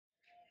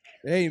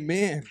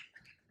Amen.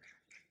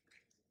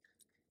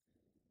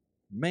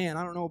 Man,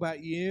 I don't know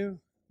about you,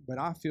 but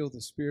I feel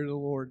the Spirit of the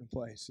Lord in the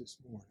place this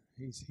morning.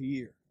 He's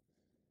here.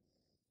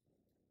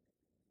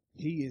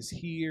 He is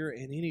here,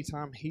 and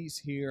anytime He's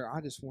here,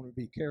 I just want to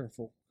be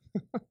careful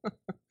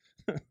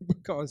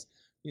because,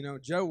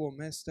 Joe will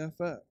mess stuff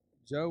up.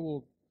 Joe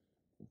will,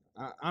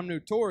 I'm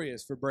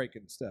notorious for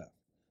breaking stuff,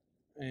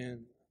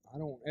 and I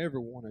don't ever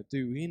want to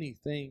do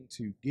anything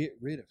to get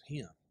rid of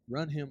Him,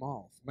 run Him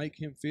off,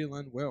 make Him feel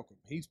unwelcome.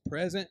 He's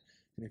present,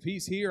 and if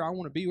He's here, I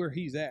want to be where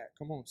He's at.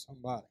 Come on,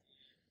 somebody.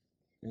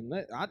 And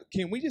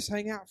can we just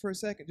hang out for a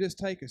second? Just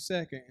take a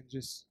second and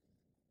just,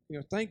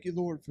 thank you,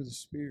 Lord, for the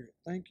Spirit.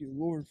 Thank you,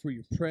 Lord, for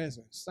your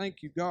presence.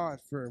 Thank you, God,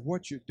 for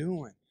what you're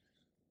doing.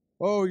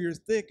 Oh, you're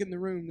thick in the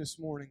room this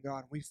morning,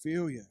 God. We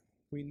feel you.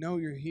 We know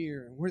you're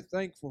here, and we're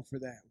thankful for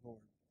that,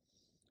 Lord.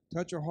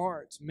 Touch our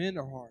hearts, mend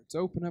our hearts,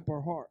 open up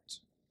our hearts.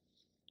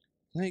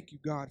 Thank you,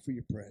 God, for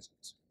your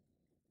presence.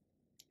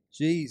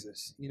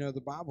 Jesus,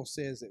 the Bible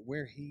says that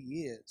where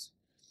He is,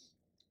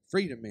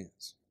 freedom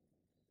is.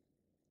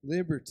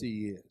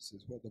 Liberty is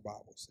what the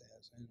Bible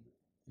says. And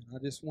I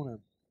just want to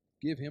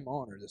give Him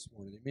honor this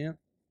morning. Amen?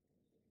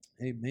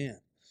 Amen.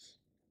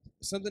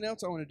 Something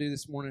else I want to do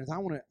this morning is I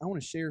want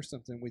to share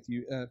something with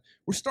you.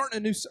 We're starting a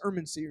new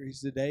sermon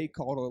series today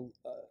called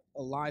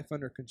A Life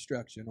Under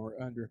Construction or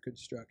Under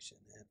Construction.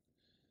 And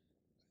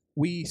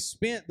we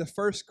spent the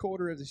first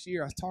quarter of this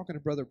year, I was talking to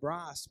Brother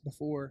Bryce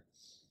before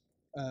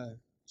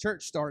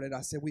church started.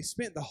 I said we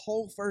spent the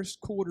whole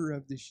first quarter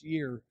of this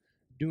year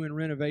doing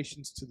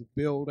renovations to the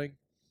building.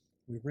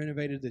 We've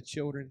renovated the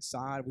children's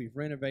side. We've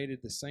renovated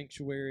the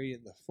sanctuary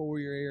and the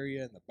foyer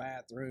area and the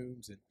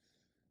bathrooms. And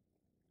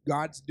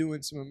God's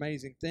doing some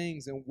amazing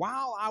things. And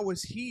while I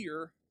was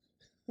here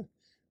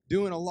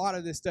doing a lot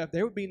of this stuff,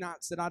 there would be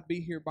nights that I'd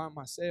be here by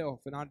myself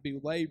and I'd be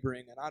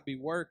laboring and I'd be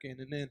working.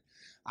 And then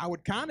I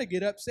would kind of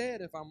get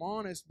upset, if I'm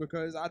honest,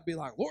 because I'd be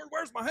like, Lord,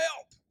 where's my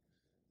help?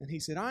 And He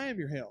said, I am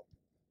your help.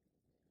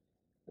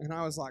 And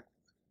I was like,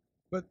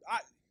 but I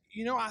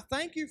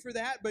thank you for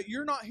that, but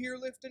you're not here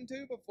lifting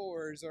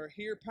 2x4s or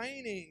here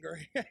painting or,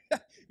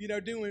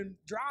 doing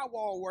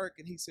drywall work.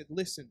 And He said,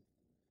 listen.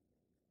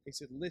 He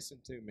said, listen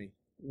to me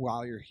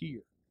while you're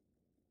here.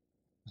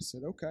 I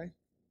said, okay.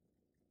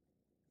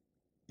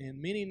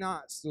 And many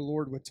nights the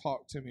Lord would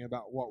talk to me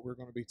about what we're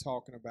going to be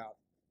talking about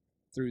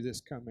through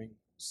this coming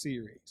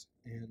series.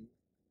 And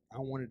I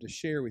wanted to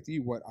share with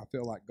you what I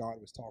feel like God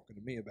was talking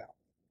to me about.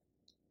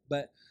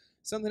 But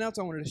something else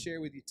I wanted to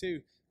share with you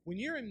too. When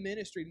you're in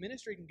ministry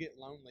can get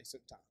lonely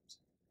sometimes.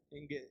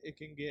 It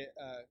can get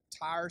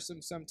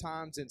tiresome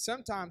sometimes, and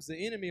sometimes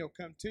the enemy will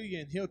come to you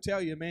and he'll tell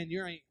you, man,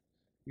 you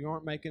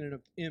aren't making an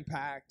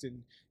impact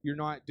and you're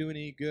not doing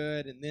any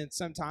good. And then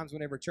sometimes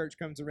whenever church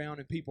comes around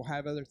and people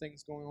have other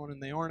things going on and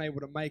they aren't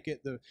able to make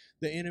it, the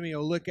enemy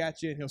will look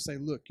at you and he'll say,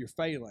 look, you're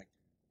failing.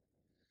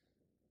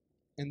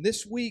 And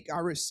this week I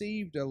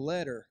received a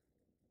letter.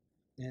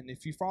 And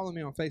if you follow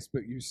me on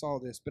Facebook, you saw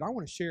this, but I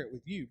want to share it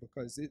with you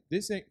because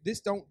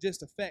this don't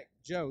just affect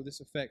Joe, this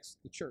affects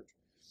the church.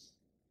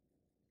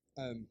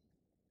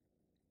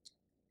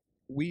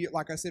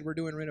 Like I said, we're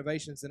doing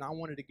renovations, and I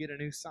wanted to get a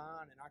new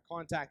sign, and I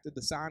contacted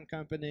the sign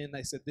company, and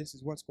they said, this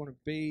is what's going to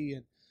be,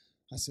 and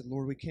I said,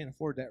 Lord, we can't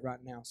afford that right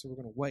now, so we're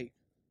going to wait.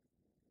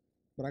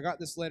 But I got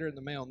this letter in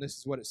the mail, and this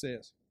is what it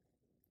says.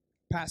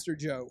 Pastor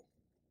Joe,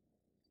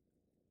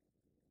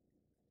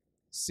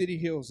 City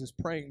Hills is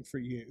praying for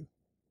you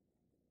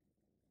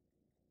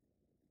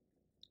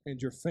and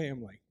your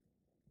family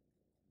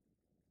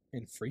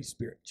in Free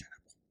Spirit Chapel.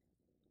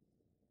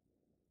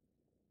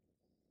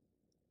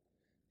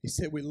 He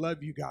said, we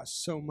love you guys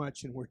so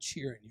much and we're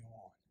cheering you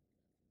on.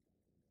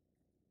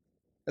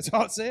 That's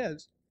all it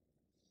says.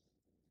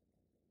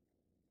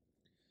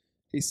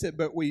 He said,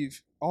 but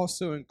we've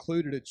also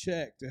included a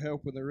check to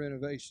help with the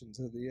renovations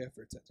of the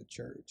efforts at the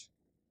church.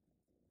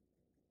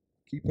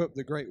 Keep up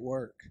the great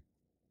work.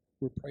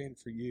 We're praying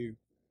for you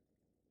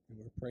and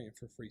we're praying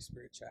for Free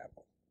Spirit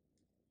Chapel.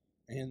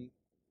 And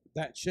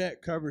that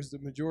check covers the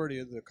majority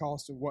of the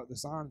cost of what the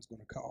sign is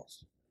going to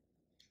cost.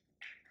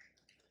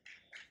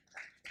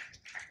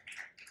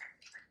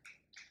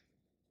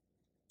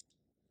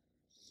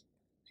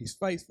 He's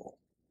faithful.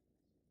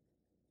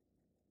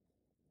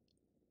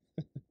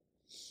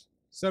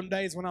 Some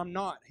days when I'm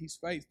not, He's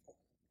faithful.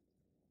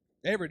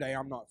 Every day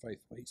I'm not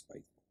faithful, He's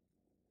faithful.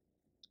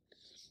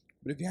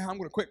 But I'm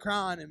going to quit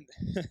crying and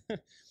I'm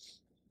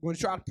going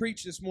to try to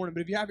preach this morning.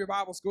 But if you have your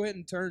Bibles, go ahead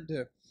and turn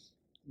to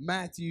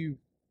Matthew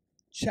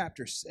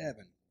chapter 7.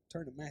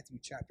 Turn to Matthew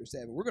chapter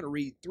 7. We're going to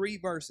read 3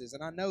 verses,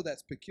 and I know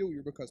that's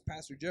peculiar because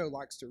Pastor Joe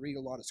likes to read a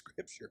lot of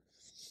Scripture.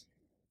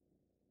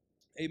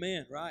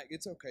 Amen, right?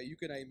 It's okay. You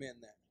can amen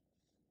that.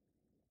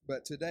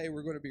 But today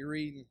we're going to be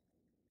reading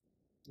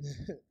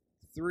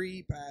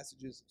 3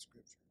 passages of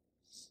Scripture.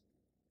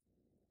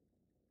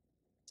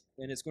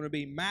 And it's going to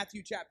be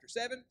Matthew chapter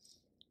 7,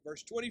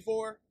 verse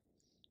 24.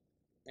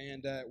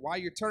 And while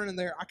you're turning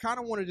there, I kind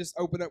of want to just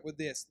open up with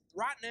this.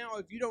 Right now,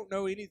 if you don't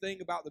know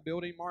anything about the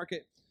building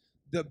market,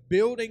 The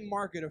building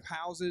market of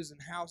houses,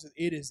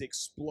 it is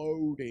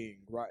exploding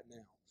right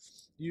now.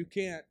 You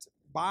can't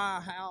buy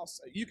a house.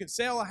 You can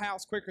sell a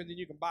house quicker than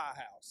you can buy a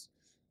house.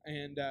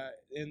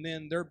 And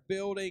then they're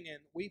building, and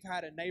we've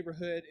had a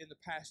neighborhood in the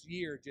past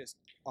year, just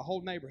a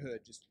whole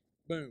neighborhood, just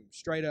boom,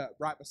 straight up,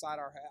 right beside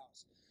our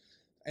house.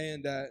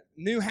 And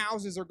new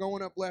houses are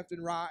going up left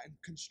and right, and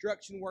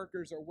construction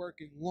workers are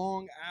working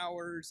long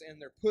hours,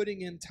 and they're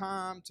putting in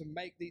time to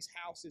make these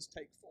houses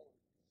take form.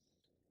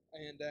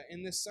 And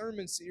in this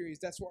sermon series,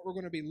 that's what we're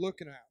going to be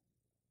looking at,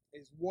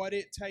 is what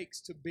it takes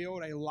to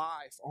build a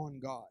life on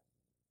God.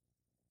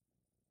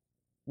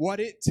 What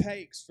it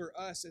takes for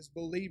us as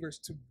believers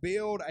to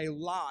build a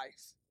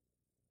life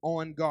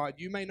on God.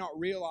 You may not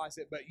realize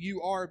it, but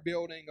you are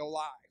building a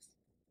life.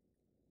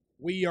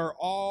 We are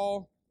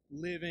all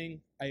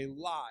living a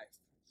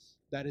life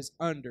that is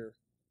under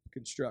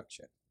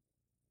construction.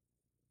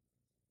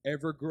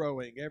 Ever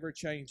growing, ever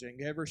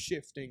changing, ever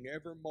shifting,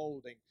 ever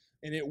molding.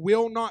 And it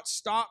will not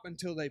stop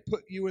until they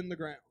put you in the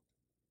ground.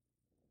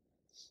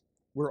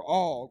 We're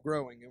all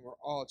growing and we're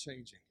all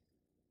changing.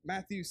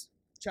 Matthew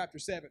chapter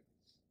 7,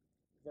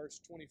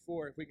 verse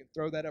 24. If we can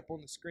throw that up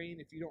on the screen.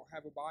 If you don't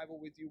have a Bible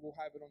with you, we'll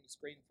have it on the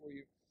screen for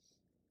you.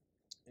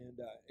 And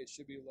it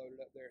should be loaded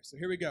up there. So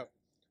here we go.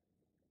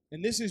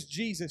 And this is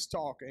Jesus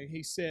talking.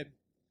 He said,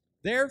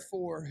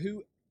 "Therefore,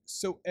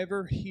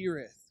 whosoever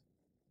heareth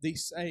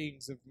these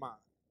sayings of mine,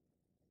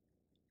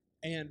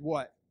 and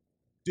what?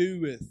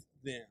 Doeth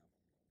them,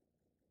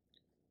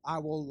 I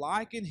will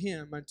liken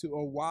him unto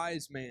a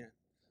wise man,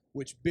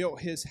 which built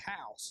his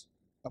house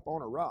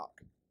upon a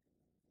rock.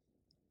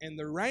 And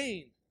the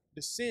rain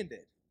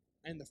descended,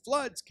 and the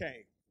floods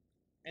came,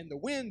 and the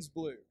winds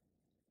blew,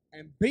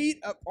 and beat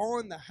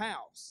upon the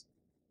house,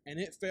 and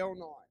it fell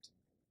not,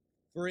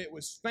 for it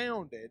was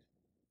founded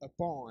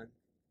upon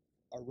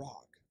a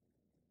rock.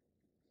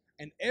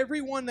 And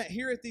everyone that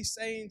heareth these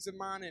sayings of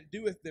mine and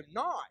doeth them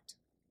not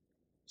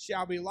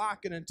shall be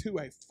likened unto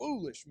a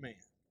foolish man,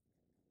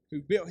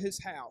 who built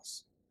his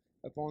house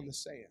upon the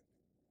sand.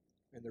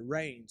 And the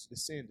rains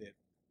descended,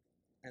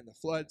 and the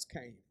floods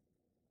came,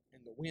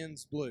 and the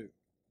winds blew,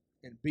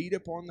 and beat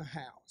upon the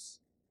house,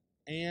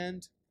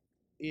 and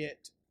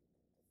it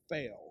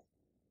fell.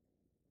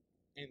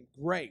 And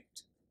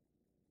great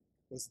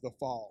was the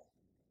fall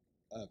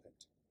of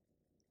it."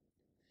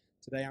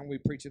 Today I'm going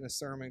to be preaching a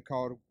sermon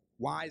called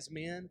Wise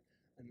Men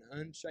and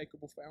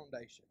Unshakable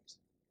Foundations.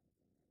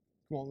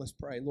 Come on, let's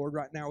pray. Lord,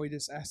 right now we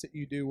just ask that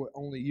you do what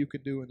only you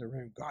can do in the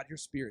room. God, your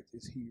Spirit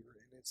is here,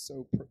 and it's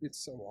so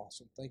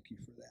awesome. Thank you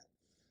for that.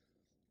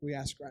 We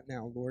ask right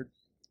now, Lord,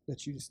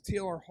 that you just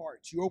till our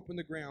hearts. You open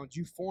the ground.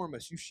 You form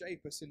us. You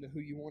shape us into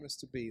who you want us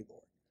to be,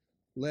 Lord.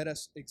 Let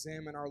us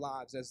examine our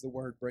lives as the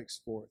word breaks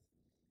forth.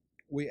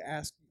 We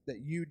ask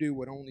that you do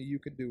what only you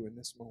can do in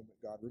this moment,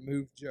 God.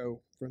 Remove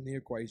Joe from the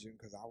equation,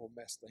 because I will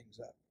mess things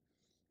up.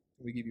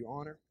 We give you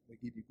honor. We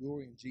give you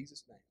glory in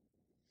Jesus'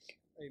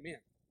 name. Amen.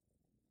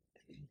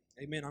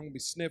 Amen. I'm going to be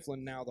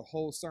sniffling now the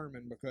whole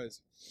sermon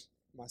because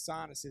my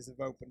sinuses have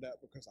opened up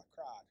because I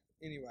cried.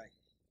 Anyway.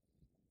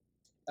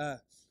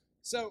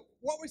 So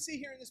what we see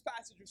here in this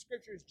passage of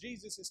Scripture is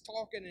Jesus is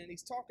talking, and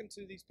he's talking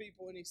to these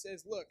people, and he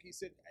says, look, he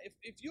said,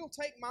 if you'll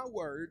take my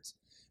words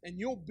and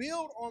you'll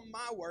build on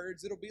my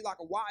words, it'll be like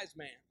a wise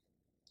man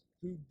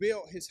who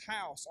built his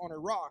house on a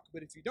rock.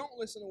 But if you don't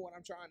listen to what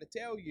I'm trying to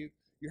tell you,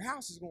 your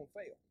house is going to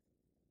fail.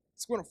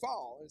 It's going to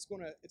fall. It's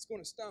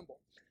going to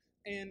stumble.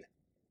 And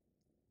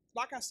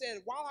like I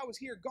said, while I was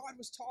here, God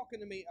was talking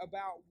to me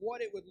about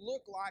what it would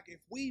look like if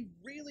we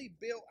really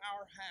built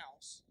our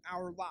house,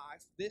 our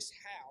life, this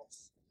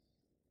house,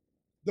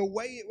 the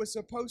way it was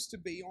supposed to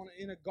be,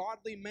 in a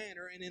godly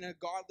manner and in a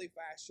godly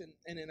fashion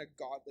and in a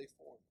godly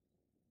form.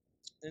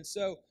 And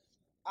so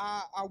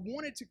I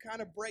wanted to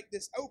kind of break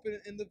this open.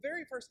 And the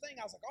very first thing,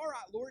 I was like, all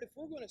right, Lord, if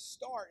we're going to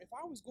start, if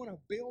I was going to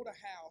build a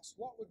house,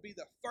 what would be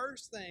the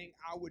first thing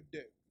I would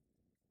do?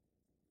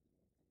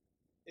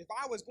 If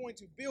I was going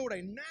to build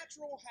a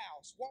natural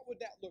house, what would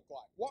that look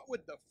like? What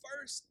would the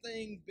first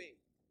thing be?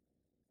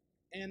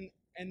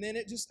 And then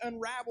it just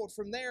unraveled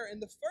from there.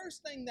 And the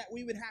first thing that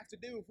we would have to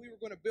do if we were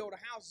going to build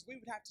a house is we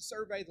would have to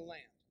survey the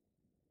land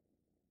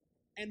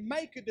and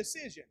make a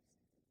decision.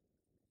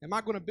 Am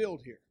I going to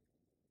build here?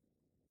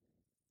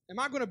 Am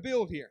I going to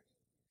build here?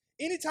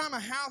 Anytime a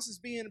house is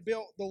being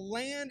built, the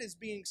land is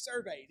being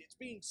surveyed. It's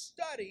being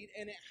studied,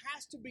 and it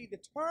has to be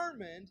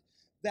determined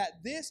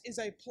that this is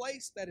a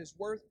place that is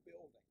worth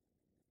building.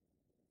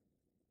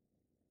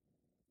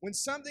 When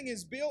something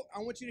is built, I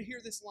want you to hear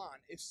this line.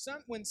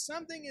 When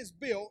something is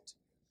built,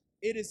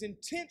 it is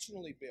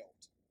intentionally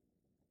built.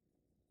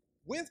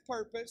 With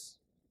purpose,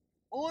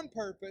 on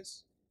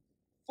purpose,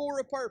 for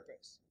a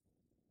purpose.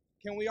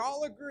 Can we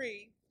all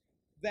agree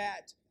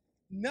that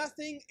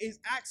nothing is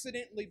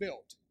accidentally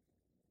built?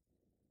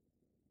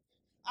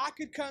 I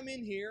could come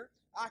in here,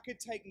 I could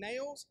take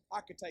nails,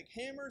 I could take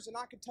hammers, and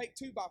I could take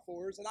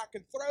 2x4s, and I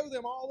could throw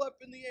them all up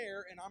in the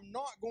air, and I'm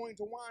not going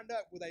to wind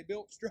up with a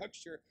built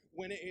structure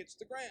when it hits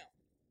the ground.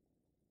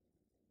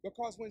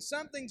 Because when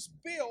something's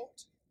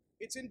built,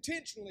 it's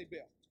intentionally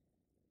built.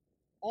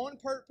 on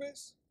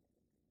purpose,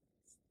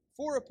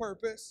 for a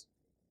purpose,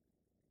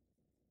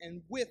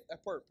 and with a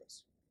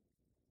purpose.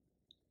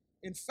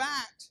 In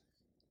fact,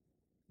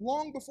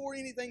 long before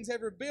anything's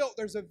ever built,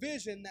 there's a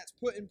vision that's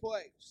put in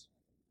place.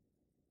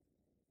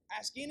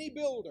 Ask any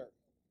builder,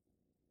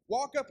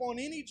 walk up on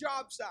any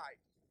job site,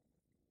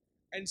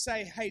 and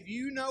say, hey, do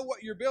you know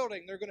what you're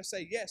building? They're going to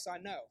say, yes, I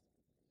know.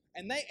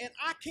 And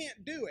I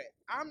can't do it.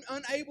 I'm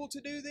unable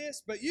to do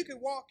this, but you can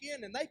walk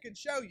in and they can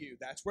show you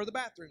that's where the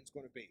bathroom's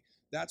going to be.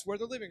 That's where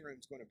the living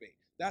room's going to be.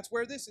 That's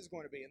where this is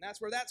going to be, and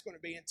that's where that's going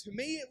to be. And to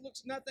me, it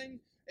looks nothing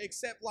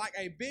except like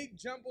a big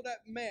jumbled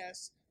up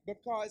mess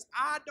because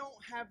I don't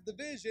have the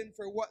vision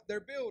for what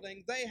they're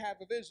building. They have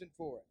a vision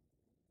for it.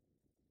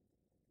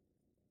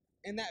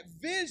 And that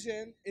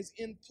vision is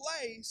in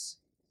place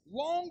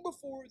long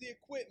before the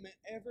equipment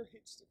ever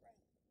hits the ground.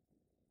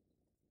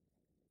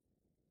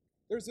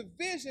 There's a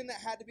vision that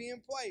had to be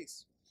in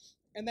place.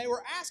 And they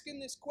were asking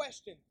this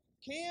question,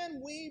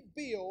 can we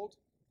build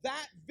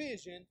that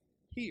vision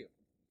here?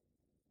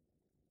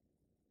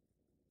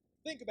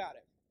 Think about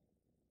it.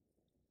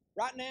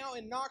 Right now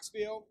in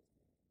Knoxville,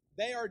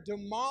 they are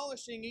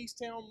demolishing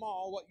Easttown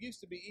Mall, what used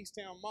to be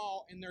Easttown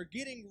Mall, and they're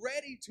getting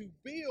ready to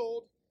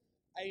build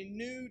a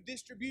new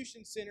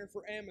distribution center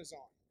for Amazon.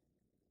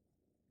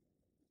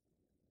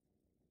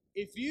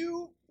 If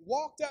you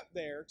walked up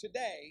there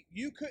today,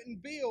 you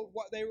couldn't build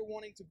what they were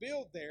wanting to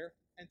build there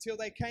until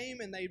they came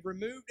and they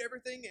removed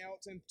everything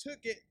else and took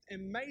it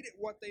and made it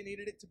what they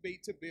needed it to be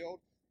to build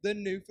the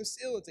new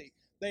facility.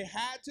 They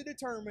had to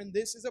determine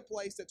this is a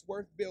place that's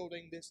worth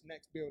building this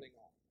next building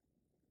on.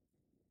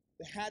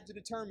 They had to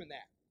determine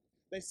that.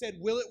 They said,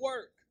 will it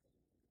work?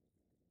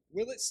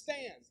 Will it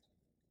stand?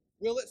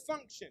 Will it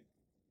function?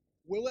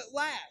 Will it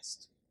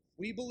last?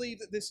 We believe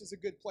that this is a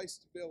good place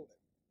to build it.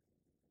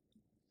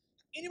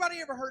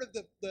 Anybody ever heard of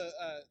the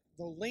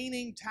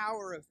Leaning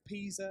Tower of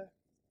Pisa?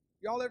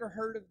 Y'all ever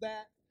heard of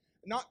that?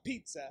 Not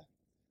pizza,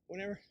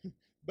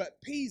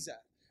 but Pisa.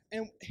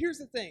 And here's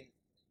the thing.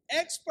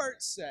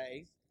 Experts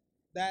say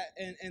that,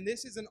 and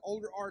this is an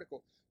older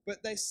article,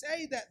 but they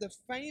say that the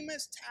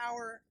famous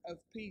Tower of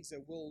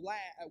Pisa will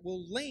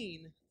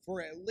lean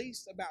for at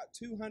least about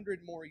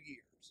 200 more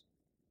years.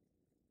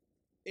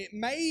 It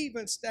may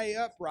even stay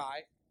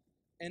upright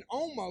and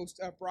almost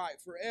upright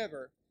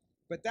forever,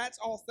 but that's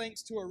all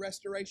thanks to a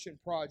restoration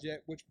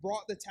project which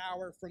brought the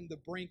tower from the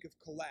brink of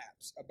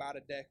collapse about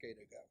a decade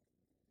ago.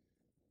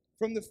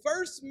 From the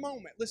first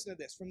moment, listen to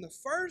this, from the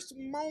first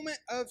moment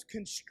of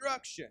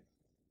construction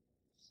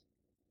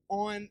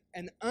on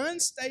an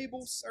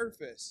unstable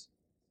surface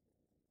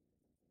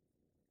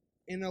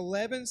in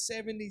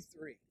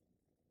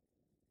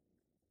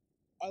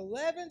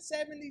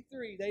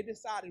 1173, they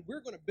decided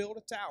we're going to build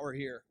a tower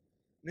here,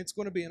 and it's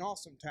going to be an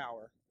awesome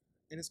tower,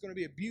 and it's going to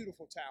be a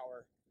beautiful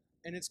tower,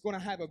 and it's going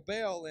to have a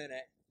bell in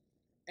it,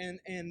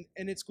 and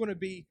it's going to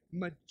be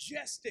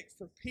majestic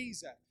for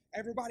Pisa.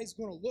 Everybody's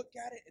going to look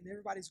at it, and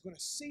everybody's going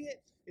to see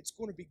it. It's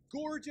going to be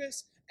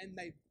gorgeous, and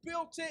they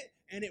built it,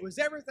 and it was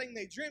everything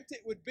they dreamt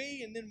it would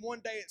be, and then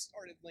one day it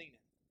started leaning.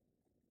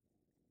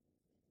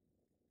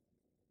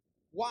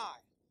 Why?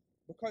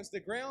 Because the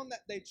ground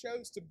that they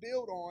chose to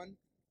build on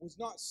was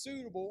not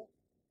suitable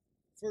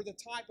for the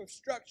type of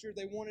structure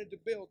they wanted to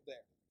build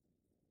there.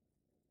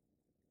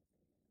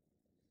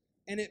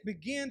 And it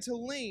began to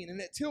lean,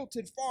 and it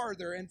tilted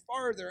farther and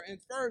farther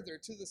and further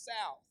to the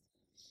south.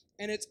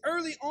 And its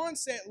early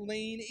onset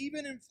lean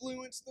even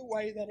influenced the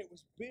way that it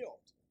was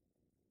built.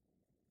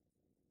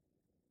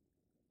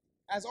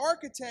 As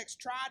architects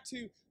tried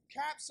to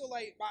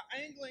capsulate by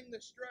angling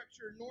the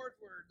structure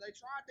northward, they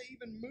tried to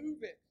even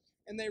move it,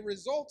 and they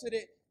resulted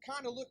it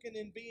kind of looking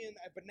and being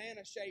a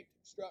banana-shaped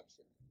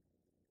structure.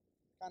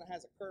 Kind of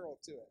has a curl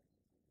to it.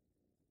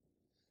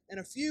 And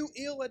a few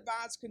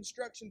ill-advised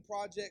construction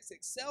projects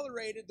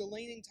accelerated the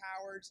leaning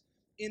tower's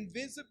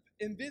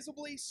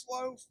invisibly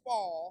slow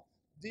fall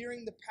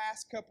during the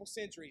past couple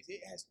centuries.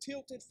 It has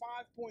tilted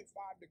 5.5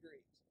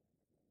 degrees.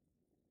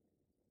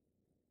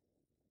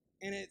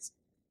 And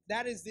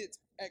that is its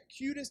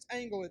acutest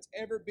angle it's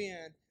ever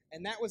been,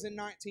 and that was in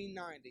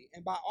 1990.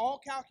 And by all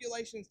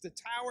calculations, the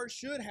tower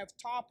should have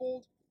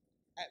toppled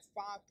at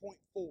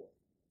 5.4.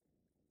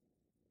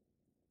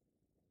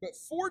 But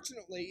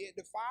fortunately, it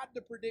defied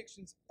the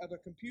predictions of a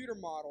computer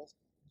model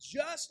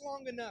just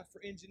long enough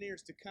for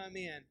engineers to come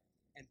in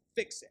and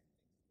fix it.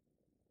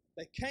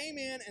 They came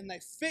in and they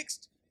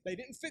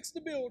didn't fix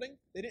the building,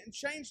 they didn't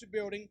change the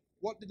building.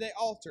 What did they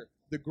alter?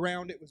 The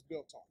ground it was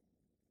built on.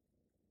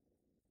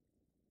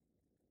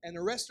 And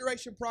the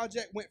restoration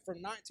project went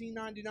from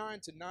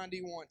 1999 to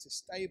 91 to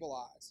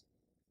stabilize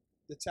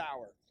the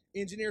tower.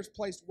 Engineers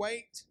placed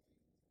weight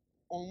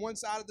on one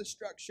side of the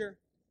structure,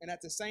 and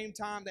at the same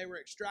time, they were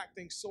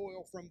extracting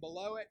soil from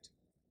below it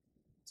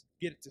to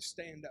get it to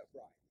stand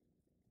upright.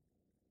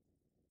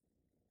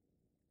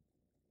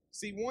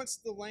 See, once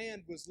the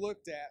land was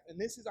looked at, and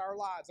this is our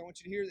lives, I want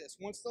you to hear this.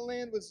 Once the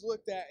land was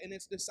looked at and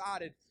it's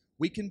decided,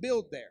 we can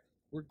build there.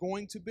 We're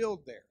going to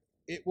build there.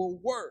 It will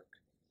work.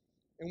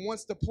 And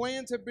once the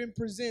plans have been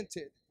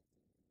presented,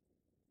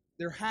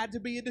 there had to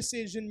be a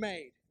decision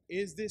made.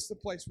 Is this the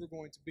place we're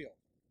going to build?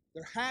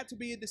 There had to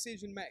be a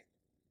decision made.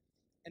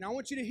 And I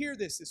want you to hear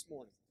this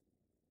morning.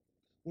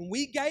 When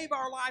we gave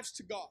our lives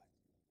to God,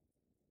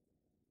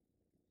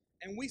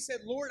 and we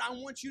said, Lord, I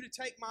want you to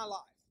take my life.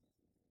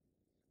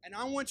 And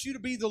I want you to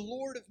be the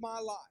Lord of my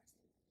life.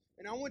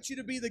 And I want you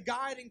to be the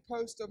guiding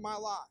post of my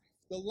life,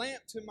 the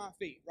lamp to my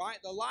feet, right?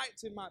 The light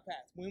to my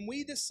path. When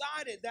we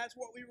decided that's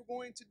what we were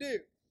going to do,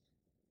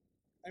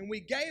 and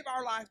we gave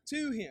our life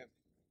to Him,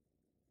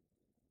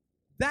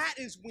 that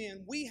is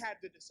when we had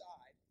to decide,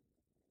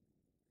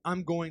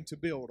 I'm going to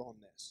build on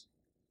this.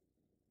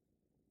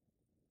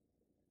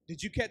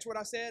 Did you catch what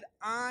I said?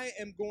 I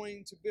am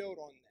going to build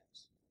on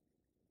this.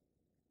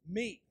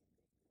 Me.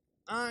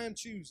 I am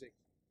choosing.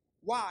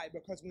 Why?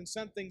 Because when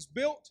something's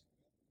built,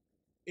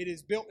 it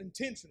is built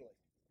intentionally.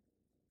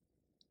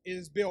 It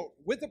is built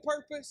with a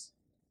purpose,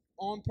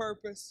 on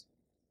purpose,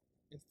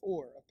 and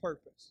for a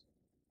purpose.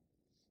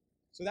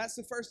 So that's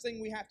the first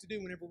thing we have to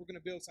do whenever we're going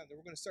to build something.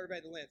 We're going to survey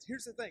the lens.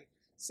 Here's the thing.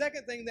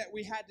 Second thing that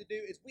we had to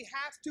do is we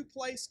have to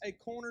place a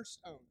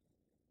cornerstone.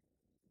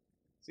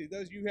 See,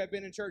 those of you who have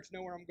been in church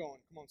know where I'm going.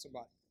 Come on,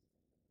 somebody.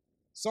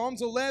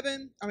 Psalms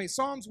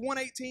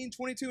 118,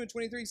 22, and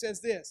 23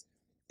 says this.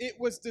 It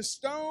was the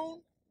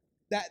stone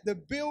that the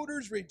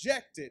builders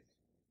rejected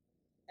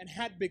and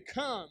had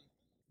become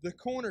the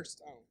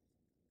cornerstone.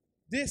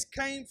 This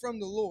came from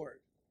the Lord.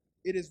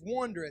 It is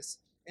wondrous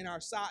in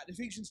our sight.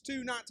 Ephesians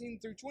 2, 19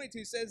 through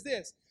 22 says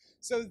this.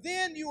 So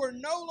then you are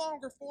no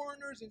longer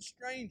foreigners and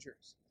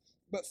strangers,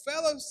 but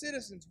fellow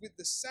citizens with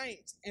the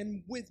saints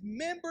and with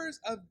members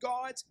of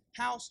God's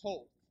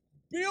household,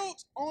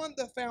 built on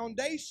the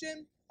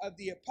foundation of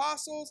the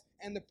apostles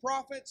and the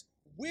prophets,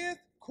 with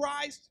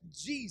Christ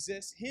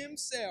Jesus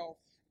Himself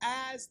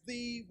as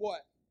the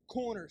what?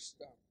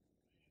 Cornerstone.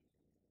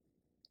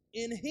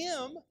 In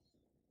Him,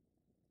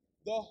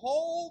 the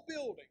whole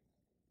building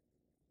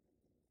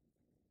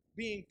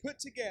being put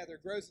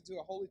together grows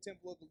into a holy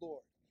temple of the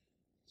Lord.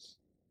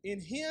 In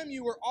Him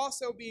you are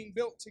also being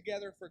built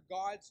together for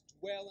God's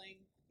dwelling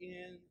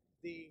in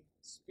the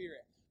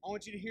Spirit. I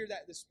want you to hear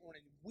that this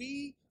morning.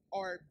 We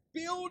are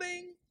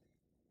building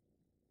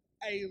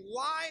a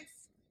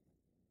life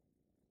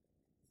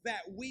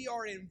that we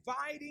are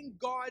inviting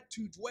God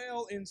to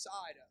dwell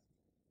inside of.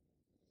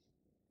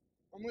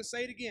 I'm going to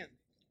say it again.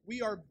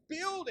 We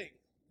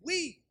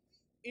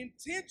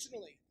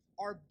intentionally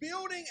are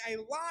building a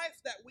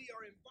life that we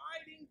are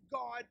inviting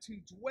God to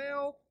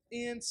dwell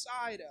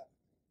inside of.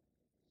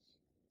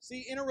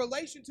 See, in a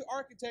relation to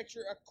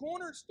architecture, a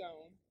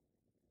cornerstone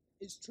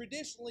is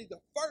traditionally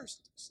the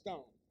first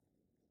stone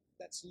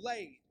that's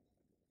laid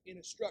in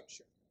a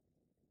structure,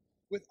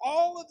 with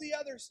all of the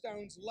other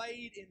stones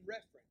laid in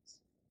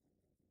reference.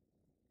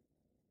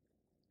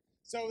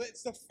 So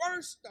it's the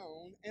first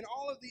stone, and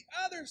all of the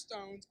other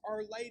stones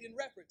are laid in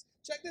reference.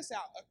 Check this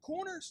out. A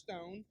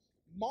cornerstone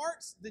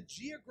marks the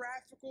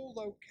geographical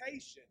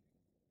location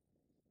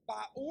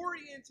by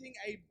orienting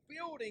a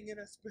building in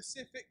a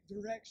specific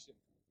direction.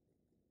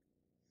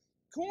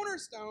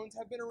 Cornerstones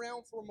have been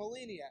around for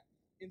millennia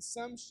in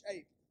some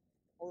shape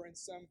or in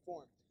some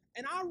form.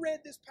 And I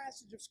read this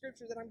passage of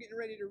Scripture that I'm getting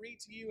ready to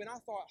read to you, and I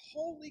thought,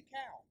 holy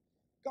cow,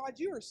 God,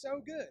 you are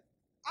so good.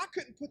 I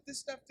couldn't put this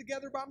stuff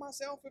together by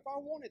myself if I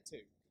wanted to.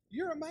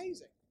 You're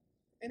amazing.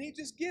 And He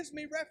just gives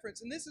me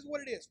reference, and this is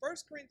what it is. 1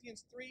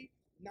 Corinthians 3,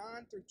 9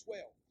 through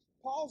 12.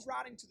 Paul's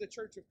writing to the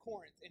church of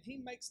Corinth, and he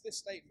makes this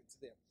statement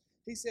to them.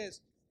 He says,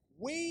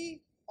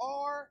 we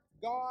are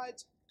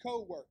God's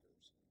co-workers.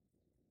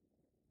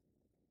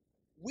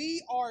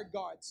 We are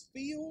God's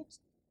fields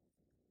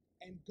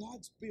and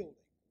God's building.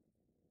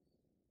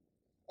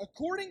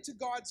 According to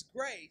God's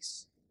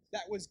grace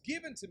that was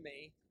given to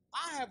me,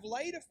 I have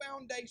laid a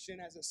foundation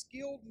as a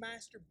skilled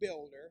master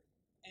builder,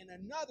 and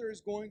another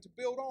is going to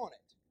build on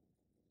it.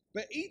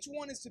 But each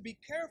one is to be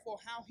careful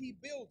how he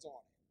builds on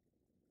it.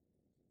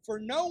 For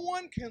no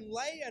one can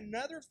lay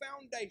another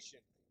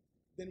foundation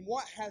than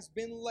what has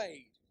been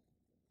laid.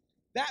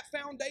 That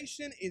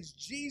foundation is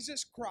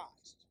Jesus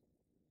Christ.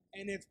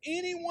 And if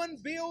anyone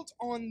builds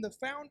on the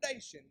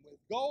foundation with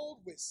gold,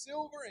 with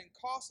silver, and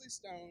costly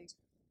stones,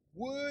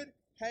 wood,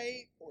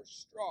 hay, or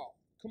straw.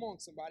 Come on,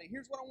 somebody.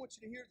 Here's what I want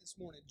you to hear this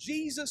morning.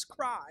 Jesus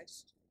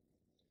Christ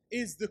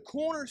is the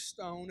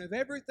cornerstone of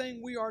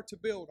everything we are to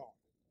build on.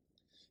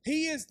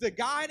 He is the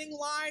guiding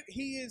light.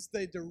 He is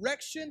the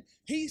direction.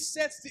 He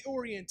sets the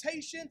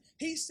orientation.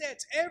 He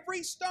sets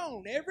every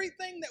stone.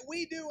 Everything that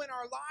we do in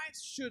our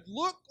lives should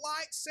look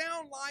like,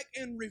 sound like,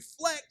 and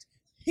reflect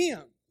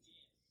Him.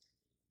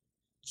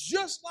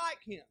 Just like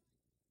Him.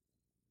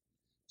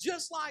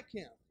 Just like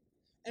Him.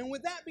 And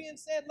with that being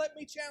said, let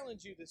me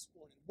challenge you this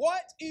morning.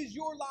 What is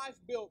your life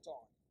built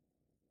on?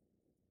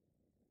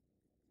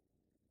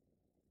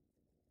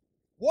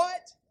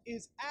 What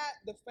is at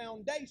the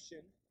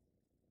foundation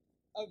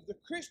of the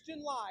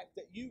Christian life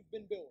that you've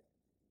been building?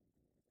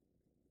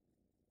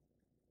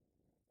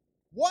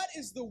 What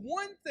is the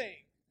one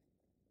thing,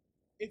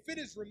 if it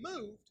is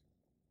removed,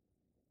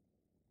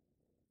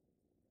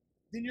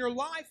 then your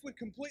life would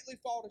completely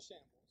fall to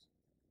shambles?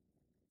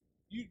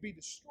 you'd be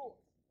destroyed.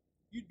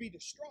 You'd be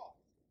distraught.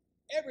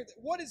 Everything.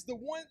 What is the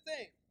one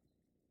thing?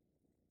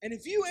 And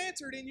if you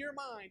answered in your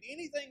mind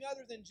anything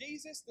other than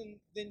Jesus,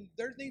 then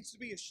there needs to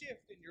be a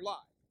shift in your life.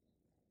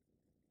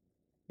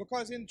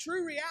 Because in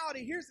true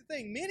reality, here's the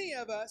thing. Many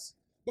of us,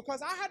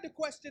 because I had to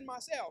question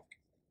myself.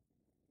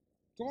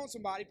 Come on,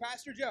 somebody.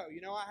 Pastor Joe,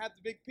 I have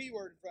the big P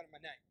word in front of my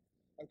name.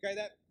 Okay,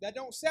 that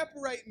don't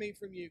separate me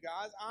from you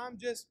guys. I'm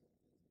just,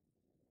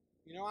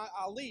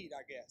 I'll lead,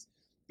 I guess.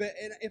 But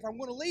if I'm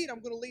going to lead, I'm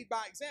going to lead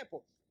by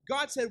example.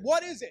 God said,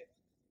 what is it?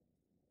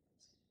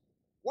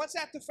 What's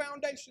at the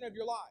foundation of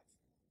your life?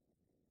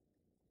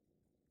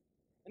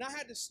 And I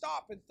had to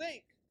stop and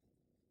think,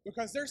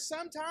 because there's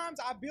sometimes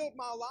I build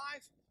my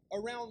life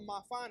around my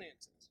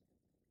finances.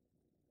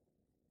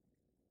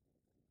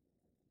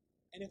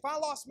 And if I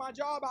lost my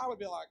job, I would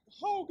be like,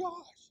 oh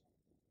gosh,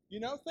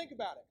 think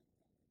about it.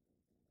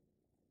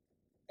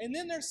 And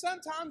then there's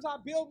sometimes I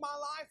build my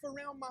life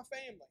around my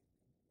family.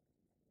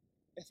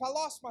 If I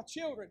lost my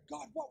children,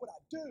 God, what would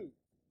I do?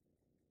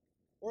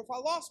 Or if I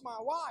lost my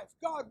wife,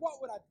 God, what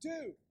would I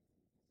do?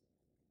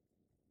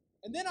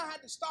 And then I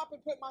had to stop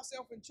and put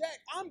myself in check.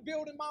 I'm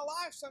building my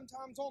life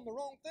sometimes on the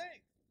wrong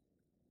thing.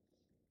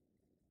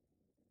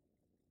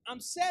 I'm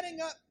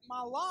setting up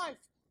my life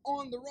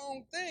on the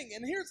wrong thing.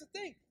 And here's the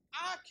thing.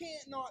 I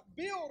can't not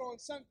build on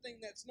something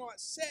that's not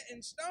set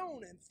in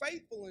stone and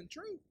faithful and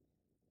true.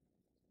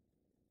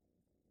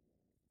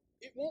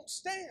 It won't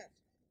stand.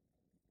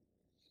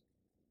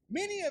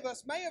 Many of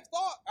us may have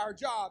thought our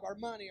job, our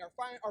money,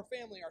 our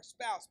family, our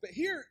spouse, but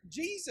here,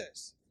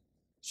 Jesus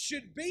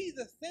should be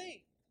the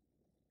thing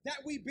that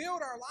we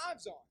build our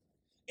lives on.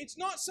 It's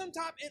not some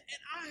type, and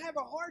I have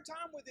a hard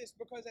time with this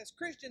because as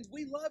Christians,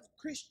 we love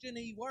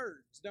Christian-y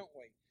words, don't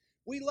we?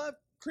 We love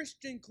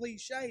Christian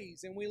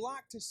cliches and we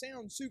like to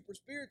sound super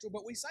spiritual,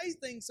 but we say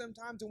things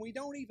sometimes and we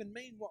don't even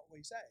mean what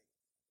we say.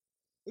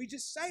 We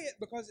just say it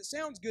because it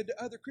sounds good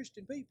to other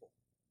Christian people.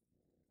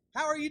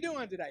 How are you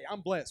doing today?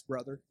 I'm blessed,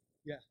 brother.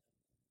 Yeah.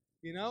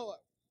 Do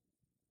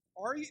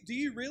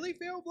you really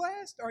feel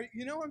blessed?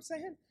 You know what I'm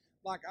saying?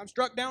 Like, I'm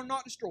struck down,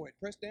 not destroyed.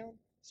 Pressed down,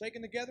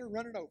 shaken together,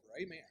 running over.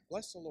 Amen.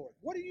 Bless the Lord.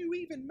 What do you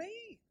even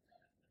mean?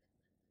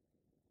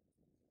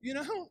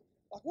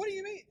 Like, what do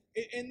you mean?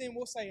 And then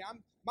we'll say,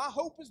 my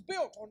hope is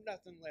built on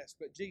nothing less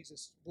but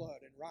Jesus'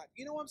 blood and right.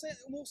 You know what I'm saying?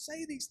 And we'll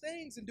say these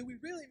things, and do we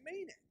really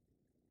mean it?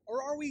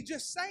 Or are we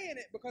just saying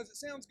it because it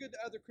sounds good to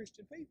other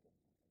Christian people?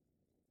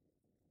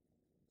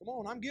 Come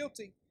on, I'm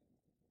guilty.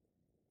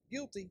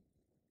 Guilty.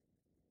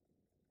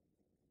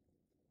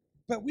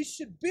 But we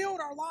should build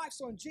our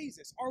lives on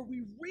Jesus. Are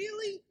we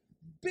really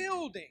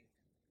building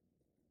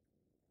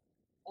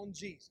on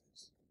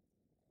Jesus?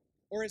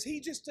 Or is He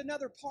just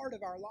another part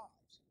of our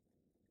lives?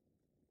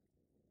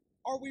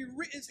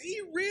 Is He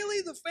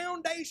really the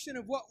foundation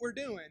of what we're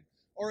doing?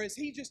 Or is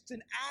He just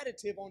an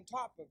additive on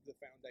top of the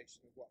foundation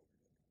of what we're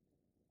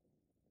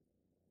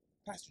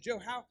doing? Pastor Joe,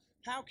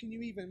 how can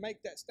you even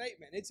make that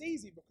statement? It's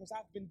easy because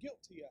I've been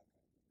guilty of it.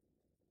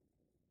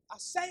 I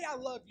say I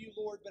love you,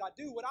 Lord, but I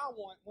do what I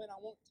want when I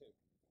want to.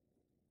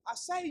 I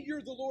say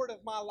you're the Lord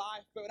of my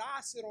life, but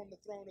I sit on the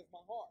throne of my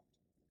heart.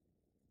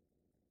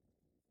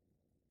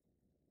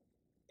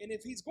 And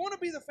if He's going to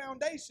be the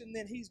foundation,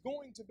 then He's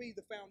going to be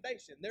the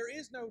foundation. There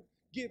is no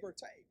give or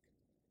take.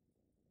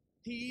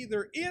 He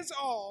either is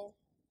all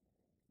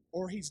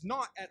or He's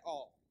not at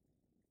all.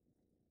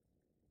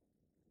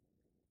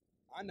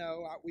 I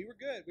know, we were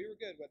good. We were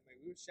good, wasn't we?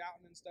 We were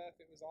shouting and stuff.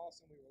 It was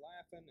awesome. We were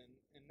laughing,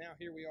 and now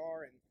here we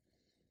are, and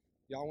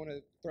y'all want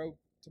to throw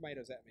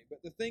tomatoes at me.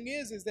 But the thing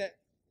is that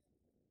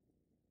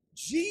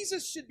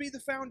Jesus should be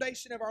the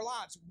foundation of our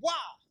lives. Why?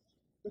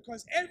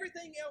 Because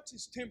everything else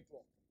is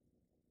temporal.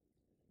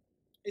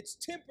 It's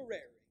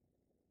temporary.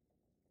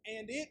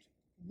 And it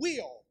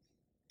will,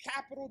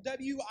 capital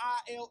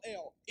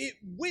W-I-L-L, it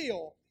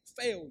will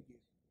fail you.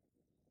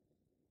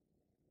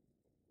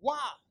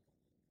 Why?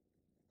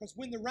 Because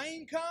when the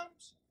rain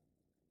comes,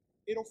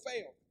 it'll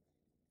fail.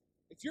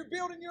 If you're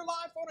building your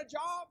life on a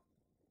job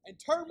and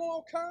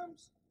turmoil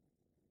comes,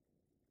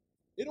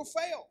 it'll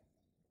fail.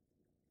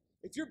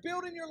 If you're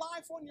building your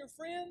life on your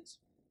friends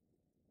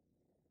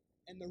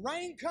and the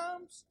rain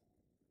comes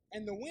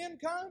and the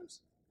wind comes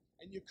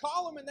and you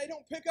call them and they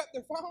don't pick up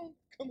their phone,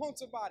 come on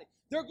somebody,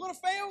 they're going to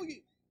fail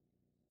you.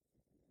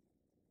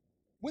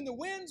 When the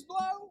winds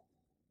blow,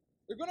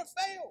 they're going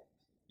to fail.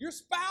 Your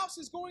spouse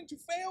is going to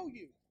fail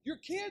you. Your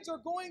kids are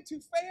going to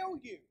fail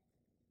you.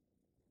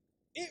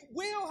 It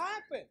will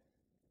happen.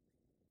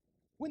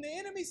 When the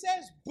enemy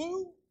says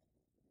boo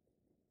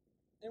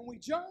and we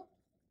jump,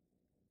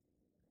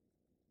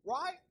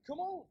 right? Come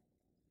on.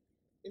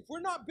 If we're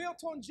not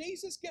built on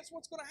Jesus, guess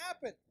what's going to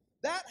happen?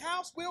 That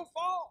house will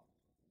fall.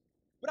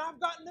 But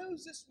I've got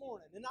news this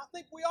morning, and I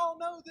think we all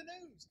know the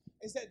news,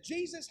 is that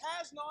Jesus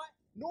has not,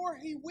 nor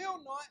He will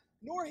not,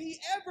 nor He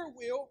ever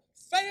will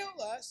fail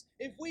us.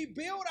 If we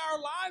build our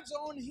lives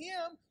on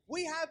Him,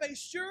 we have a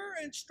sure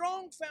and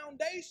strong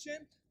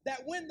foundation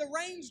that when the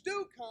rains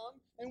do come,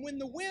 and when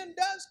the wind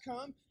does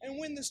come, and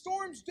when the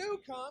storms do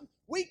come,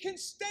 we can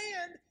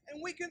stand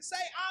and we can say,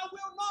 I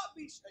will not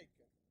be shaken.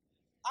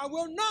 I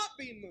will not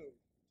be moved.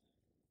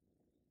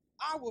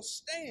 I will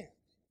stand.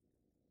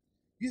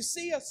 You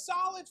see, a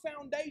solid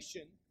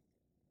foundation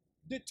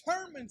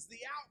determines the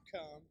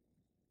outcome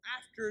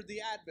after the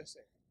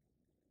adversary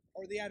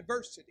or the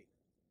adversity.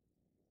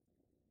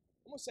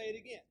 I'm going to say it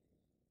again.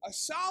 A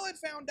solid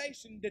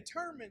foundation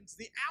determines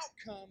the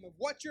outcome of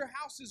what your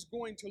house is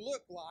going to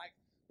look like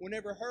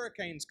whenever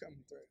hurricanes come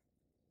through,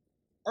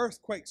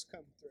 earthquakes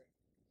come through,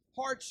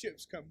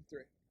 hardships come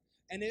through.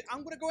 And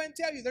I'm going to go ahead and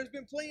tell you, there's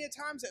been plenty of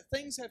times that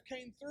things have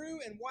came through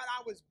and what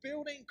I was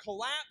building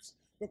collapsed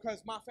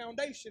because my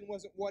foundation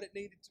wasn't what it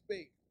needed to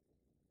be.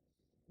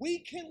 We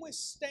can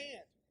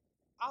withstand.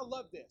 I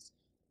love this.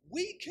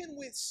 We can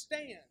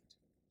withstand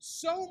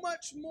so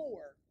much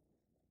more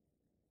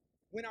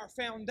when our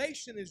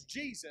foundation is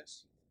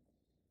Jesus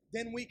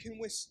than we can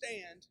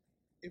withstand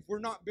if we're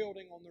not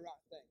building on the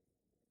right thing.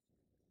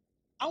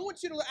 I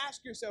want you to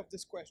ask yourself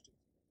this question.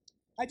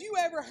 Have you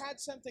ever had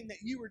something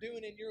that you were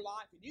doing in your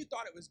life and you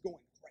thought it was going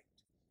great?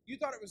 You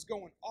thought it was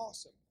going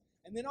awesome.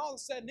 And then all of a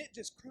sudden it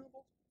just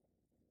crumbled?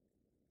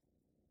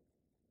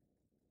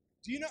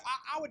 Do you know,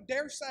 I would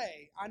dare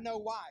say I know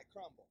why it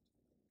crumbled.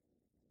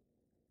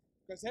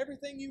 Because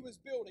everything you was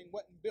building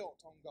wasn't built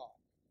on God.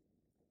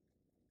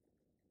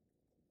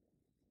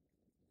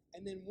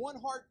 And then one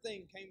hard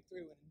thing came through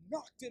and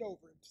knocked it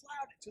over and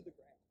plowed it to the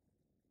ground.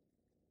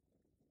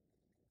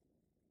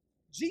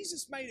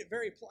 Jesus made it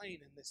very plain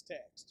in this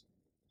text.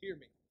 Hear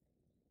me.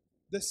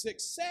 The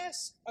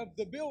success of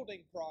the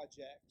building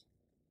project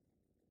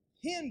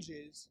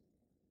hinges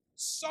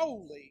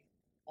solely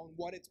on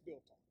what it's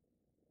built on.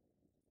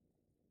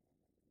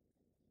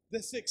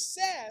 The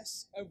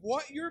success of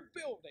what you're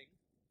building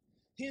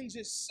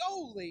hinges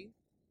solely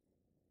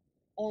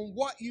on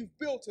what you've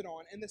built it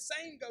on. And the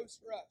same goes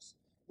for us.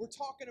 We're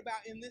talking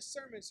about in this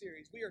sermon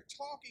series, we are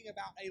talking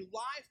about a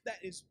life that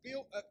is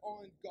built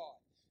upon God.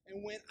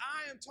 And when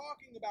I am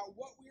talking about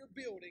what we are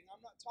building,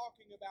 I'm not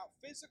talking about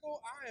physical.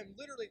 I am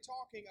literally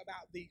talking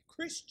about the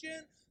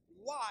Christian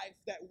life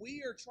that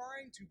we are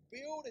trying to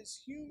build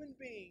as human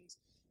beings.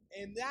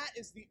 And that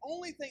is the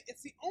only thing,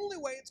 it's the only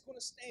way it's going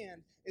to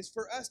stand is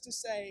for us to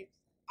say,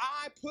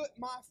 I put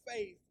my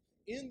faith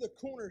in the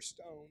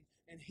cornerstone,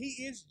 and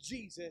He is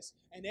Jesus,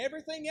 and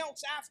everything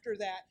else after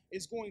that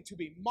is going to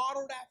be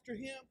modeled after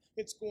Him.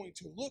 It's going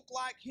to look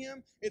like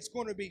Him. It's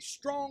going to be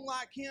strong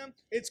like Him.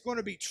 It's going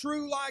to be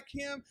true like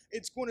Him.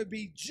 It's going to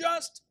be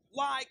just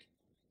like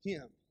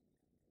Him.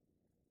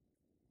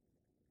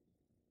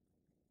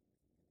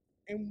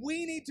 And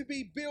we need to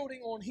be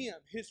building on Him,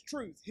 His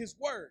truth, His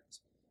words,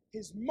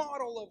 His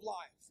model of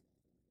life,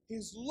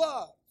 His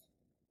love.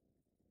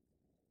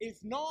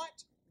 If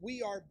not,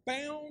 we are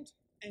bound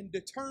and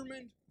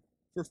determined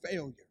for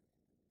failure.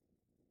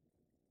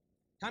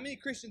 How many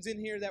Christians in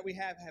here that we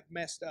have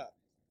messed up?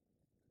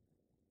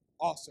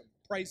 Awesome.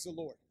 Praise the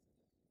Lord.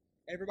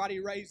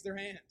 Everybody raised their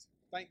hands.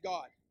 Thank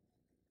God.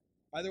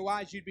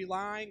 Otherwise, you'd be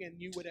lying and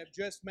you would have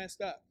just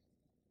messed up.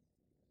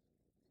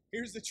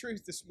 Here's the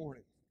truth this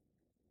morning.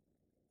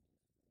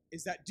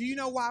 Is that, do you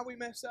know why we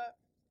mess up?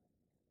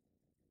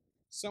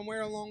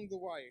 Somewhere along the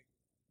way,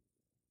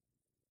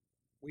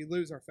 we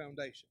lose our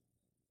foundation.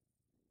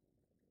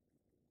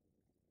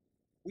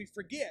 We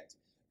forget.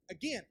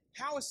 Again,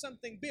 how is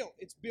something built?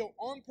 It's built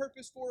on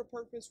purpose, for a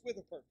purpose, with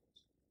a purpose.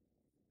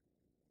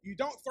 You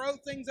don't throw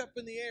things up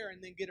in the air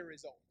and then get a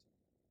result.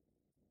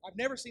 I've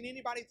never seen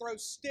anybody throw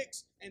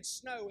sticks and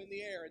snow in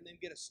the air and then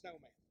get a snowman.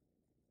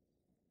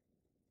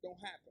 Don't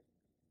happen.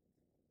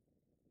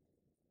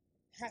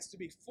 It has to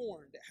be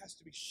formed. It has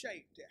to be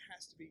shaped. It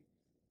has to be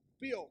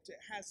built. It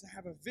has to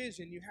have a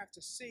vision. You have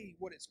to see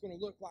what it's going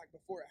to look like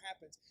before it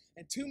happens.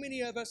 And too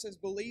many of us as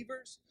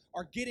believers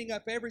are getting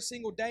up every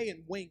single day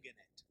and winging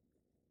it.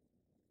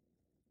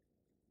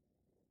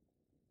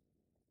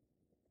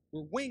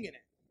 We're winging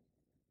it.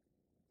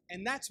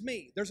 And that's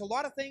me. There's a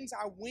lot of things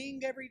I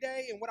wing every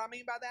day, and what I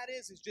mean by that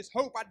is just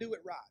hope I do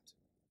it right.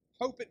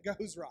 Hope it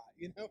goes right,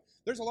 you know?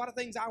 There's a lot of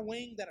things I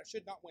wing that I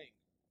should not wing.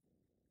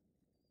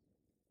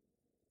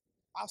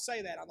 I'll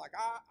say that. I'm like,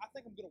 I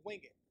think I'm going to wing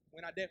it,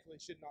 when I definitely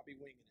should not be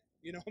winging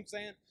it. You know what I'm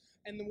saying?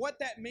 And then what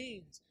that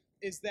means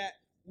is that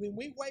when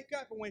we wake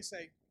up and we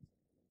say,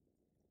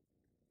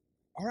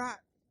 all right,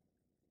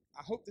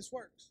 I hope this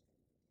works.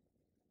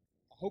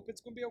 I hope it's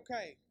going to be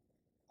okay.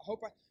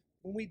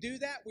 When we do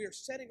that, we are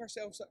setting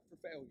ourselves up for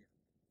failure.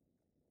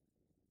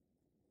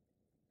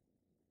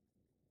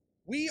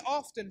 We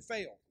often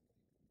fail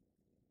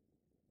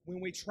when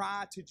we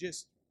try to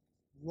just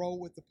roll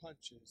with the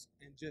punches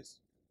and just,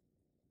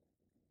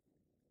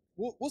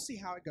 we'll see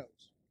how it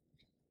goes.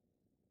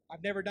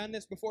 I've never done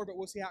this before, but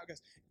we'll see how it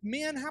goes.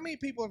 Men, how many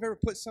people have ever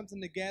put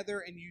something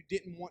together and you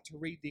didn't want to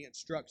read the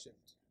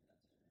instructions?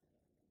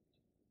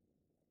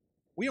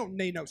 We don't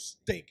need no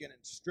stinking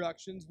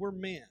instructions. We're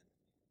men.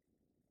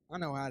 I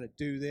know how to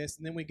do this.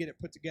 And then we get it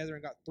put together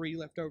and got 3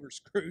 leftover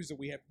screws and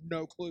we have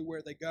no clue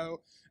where they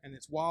go and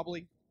it's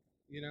wobbly,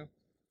 you know.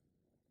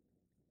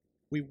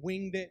 We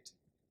winged it.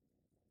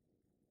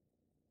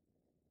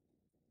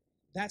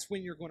 That's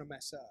when you're going to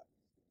mess up,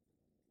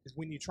 is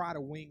when you try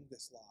to wing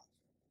this life.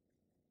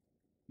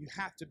 You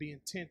have to be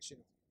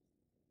intentional.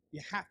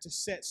 You have to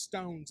set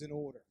stones in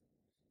order.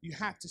 You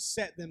have to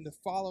set them to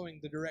following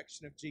the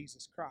direction of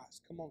Jesus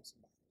Christ. Come on,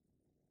 somebody.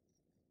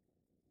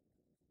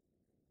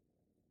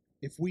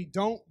 If we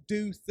don't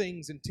do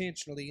things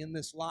intentionally in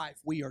this life,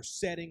 we are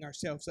setting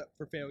ourselves up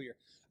for failure.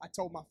 I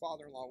told my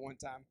father-in-law one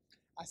time,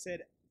 I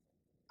said,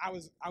 I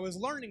was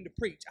learning to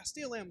preach. I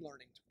still am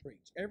learning to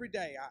preach. Every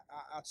day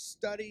I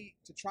study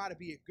to try to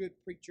be a good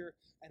preacher,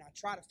 and I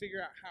try to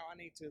figure out how I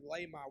need to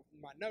lay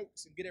my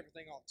notes and get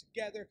everything all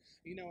together.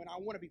 And I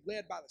want to be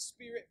led by the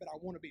Spirit, but I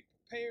want to be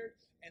prepared.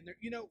 And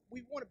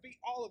we want to be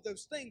all of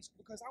those things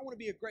because I want to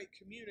be a great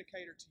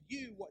communicator to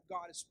you what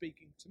God is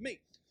speaking to me.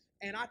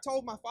 And I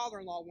told my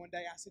father-in-law one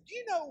day, I said,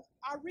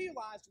 I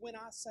realized when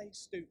I say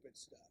stupid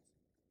stuff.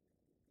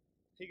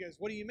 He goes,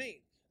 what do you mean?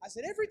 I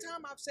said, every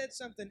time I've said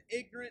something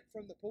ignorant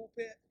from the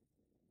pulpit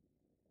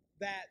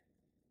that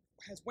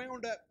has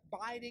wound up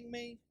biting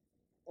me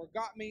or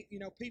got me,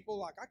 people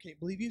like, I can't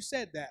believe you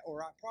said that,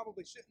 or I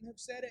probably shouldn't have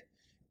said it.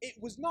 It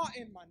was not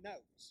in my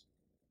notes.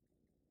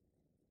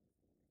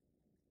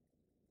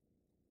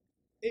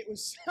 It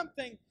was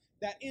something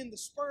that in the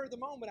spur of the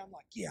moment, I'm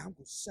like, yeah, I'm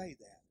going to say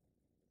that.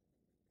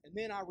 And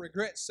then I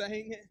regret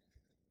saying it.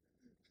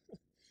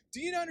 Do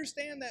you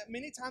understand that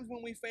many times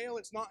when we fail,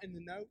 it's not in the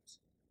notes?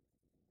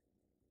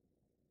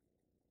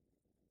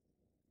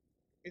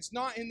 It's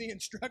not in the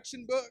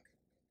instruction book.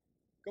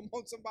 Come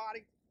on,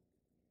 somebody.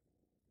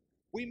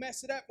 We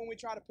mess it up when we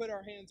try to put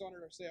our hands on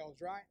it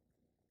ourselves, right?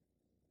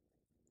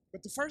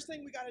 But the first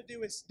thing we got to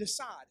do is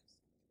decide.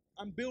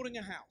 I'm building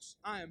a house.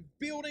 I am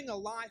building a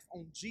life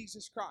on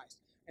Jesus Christ.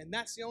 And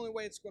that's the only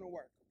way it's going to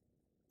work.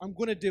 I'm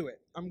going to do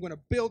it. I'm going to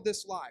build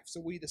this life. So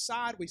we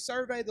decide, we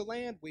survey the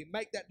land, we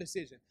make that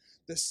decision.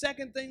 The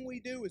second thing we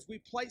do is we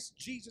place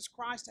Jesus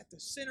Christ at the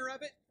center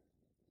of it,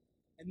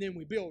 and then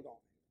we build on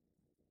it.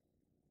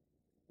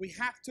 We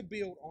have to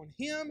build on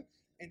Him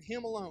and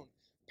Him alone.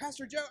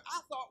 Pastor Joe,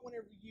 I thought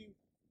whenever you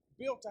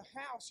built a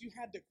house, you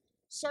had to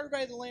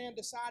survey the land,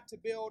 decide to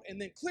build,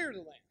 and then clear the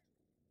land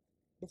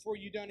before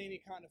you done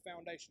any kind of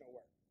foundational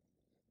work.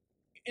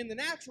 In the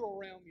natural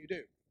realm, you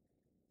do.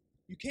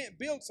 You can't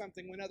build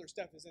something when other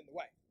stuff is in the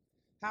way.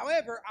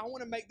 However, I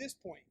want to make this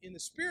point. In the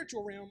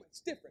spiritual realm,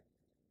 it's different.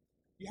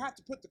 You have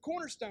to put the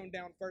cornerstone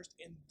down first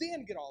and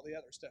then get all the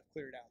other stuff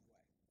cleared out of the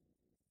way.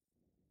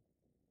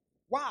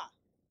 Why?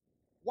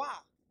 Why?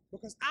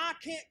 Because I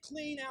can't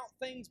clean out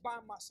things by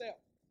myself.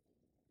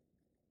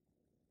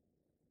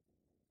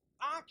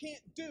 I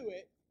can't do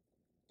it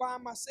by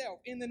myself.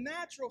 In the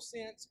natural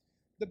sense,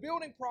 the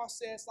building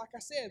process, like I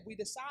said, we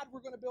decide we're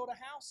going to build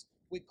a house,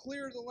 we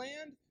clear the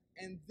land,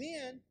 and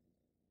then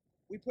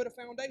we put a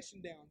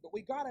foundation down. But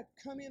we got to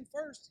come in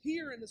first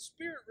here in the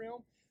spirit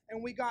realm,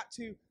 and we got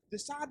to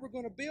decide we're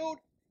going to build,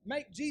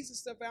 make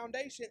Jesus the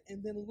foundation,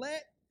 and then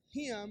let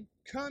Him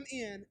come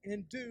in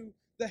and do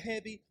the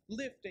heavy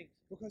lifting.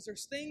 Because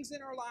there's things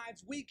in our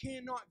lives we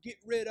cannot get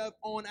rid of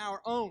on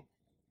our own.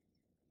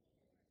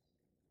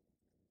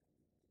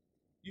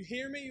 You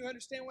hear me? You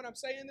understand what I'm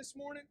saying this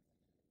morning?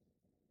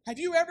 Have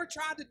you ever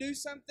tried to do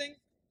something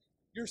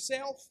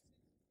yourself,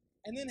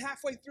 and then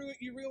halfway through it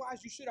you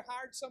realize you should have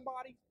hired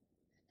somebody?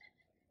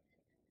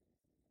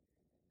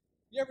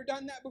 You ever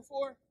done that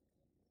before?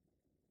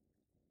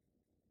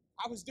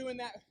 I was doing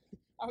that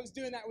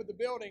with the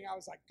building. I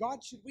was like,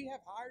 God, should we have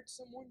hired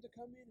someone to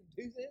come in and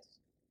do this?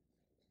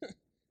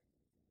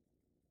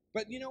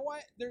 But you know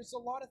what? There's a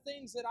lot of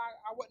things that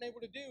I wasn't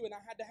able to do, and I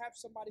had to have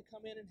somebody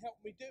come in and help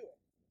me do it.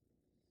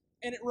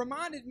 And it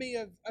reminded me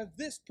of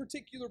this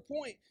particular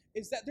point,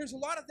 is that there's a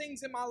lot of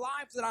things in my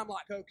life that I'm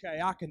like, okay,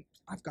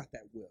 I've got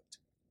that whipped.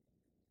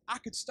 I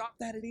could stop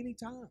that at any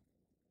time.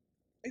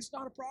 It's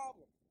not a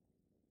problem.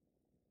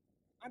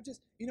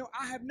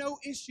 I have no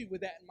issue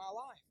with that in my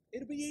life.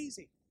 It'll be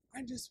easy.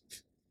 I just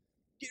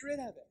get rid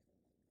of it.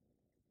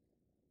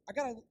 I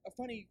got a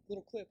funny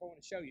little clip I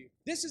want to show you.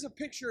 This is a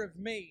picture of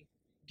me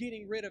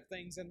getting rid of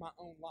things in my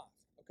own life,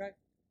 okay?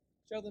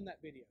 Show them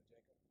that video,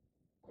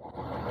 Jacob.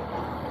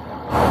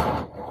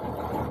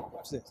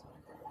 Watch this.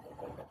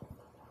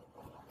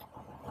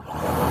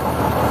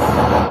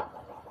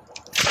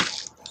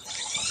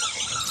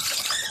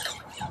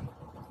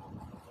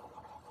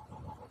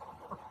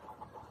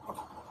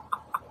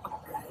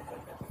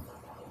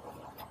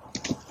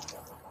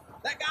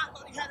 That guy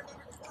thought he had it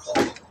under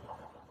control.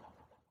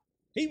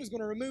 He was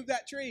going to remove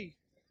that tree.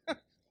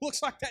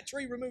 Looks like that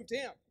tree removed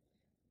him.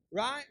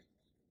 Right?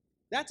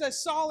 That's a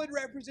solid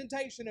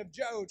representation of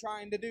Joe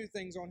trying to do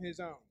things on his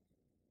own.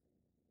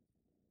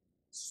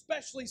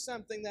 Especially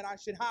something that I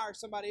should hire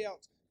somebody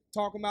else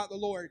talking about the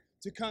Lord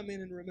to come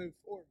in and remove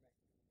for me.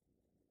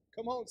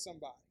 Come on,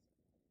 somebody.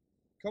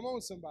 Come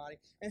on, somebody.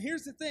 And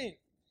here's the thing.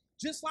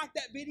 Just like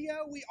that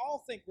video, we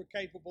all think we're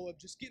capable of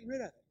just getting rid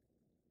of it.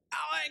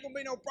 Oh, ain't going to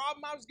be no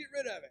problem. I'll just get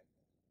rid of it.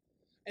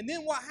 And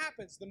then what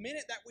happens? The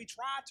minute that we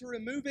try to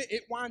remove it,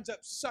 it winds up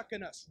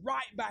sucking us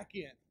right back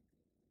in.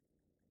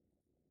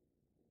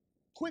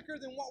 Quicker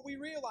than what we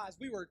realized.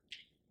 We were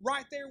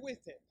right there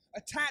with it,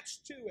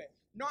 attached to it,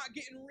 not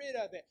getting rid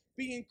of it,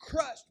 being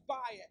crushed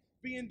by it,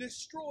 being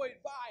destroyed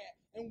by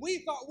it. And we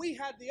thought we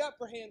had the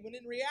upper hand, when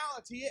in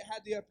reality it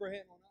had the upper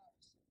hand on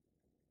us.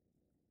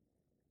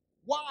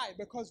 Why?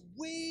 Because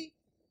we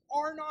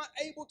are not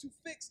able to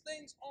fix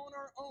things on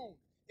our own.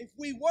 If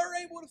we were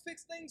able to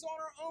fix things on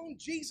our own,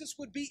 Jesus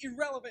would be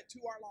irrelevant to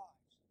our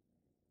lives.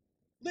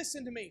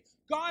 Listen to me.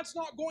 God's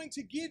not going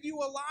to give you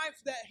a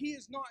life that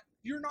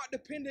you're not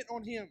dependent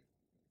on Him.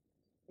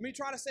 Let me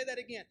try to say that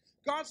again.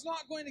 God's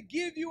not going to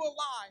give you a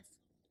life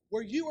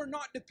where you are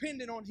not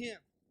dependent on Him.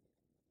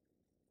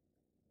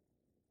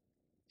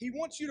 He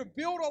wants you to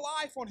build a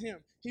life on Him.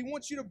 He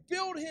wants you to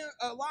build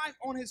a life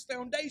on His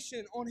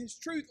foundation, on His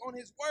truth, on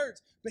His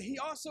words. But He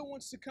also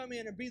wants to come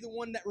in and be the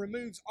one that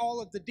removes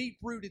all of the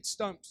deep-rooted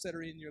stumps that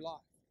are in your life.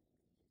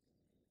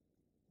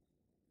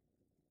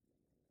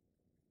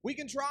 We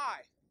can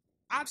try.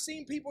 I've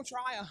seen people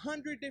try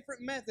 100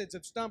 different methods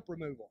of stump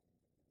removal.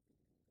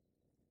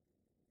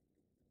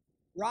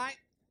 Right?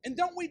 And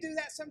don't we do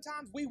that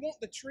sometimes? We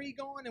want the tree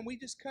gone and we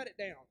just cut it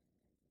down.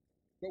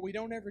 But we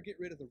don't ever get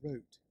rid of the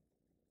root.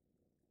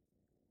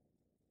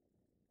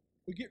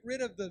 We get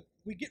rid of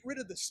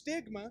the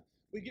stigma,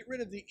 we get rid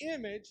of the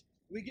image,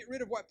 we get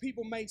rid of what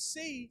people may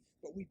see,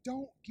 but we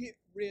don't get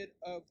rid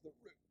of the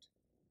root.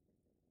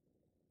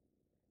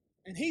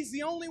 And He's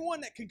the only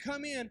one that can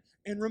come in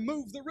and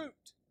remove the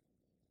root.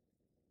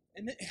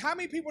 And how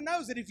many people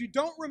knows that if you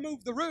don't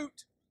remove the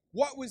root,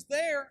 what was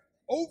there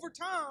over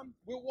time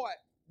will what?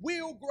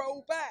 Will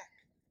grow back.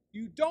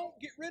 You don't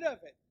get rid of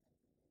it.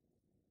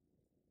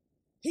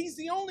 He's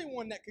the only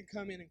one that can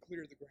come in and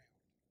clear the ground.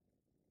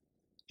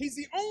 He's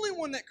the only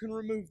one that can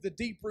remove the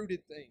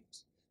deep-rooted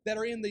things that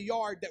are in the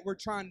yard that we're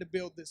trying to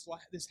build this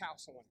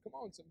house on. Come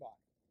on, somebody.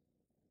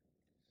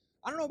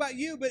 I don't know about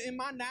you, but in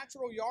my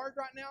natural yard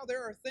right now,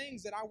 there are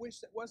things that I wish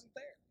that wasn't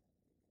there.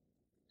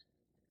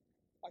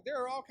 Like,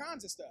 there are all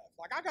kinds of stuff.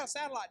 Like, I got a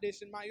satellite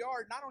dish in my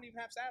yard, and I don't even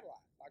have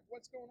satellite. Like,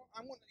 what's going on?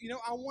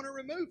 I want to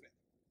remove it.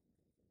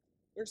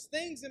 There's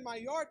things in my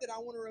yard that I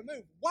want to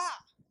remove. Why?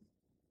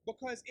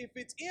 Because if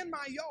it's in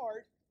my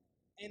yard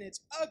and it's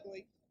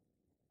ugly,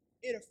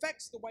 it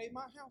affects the way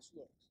my house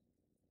looks.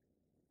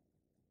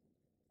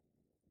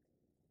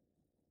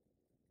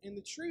 And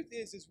the truth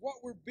is what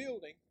we're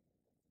building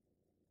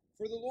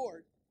for the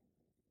Lord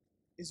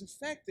is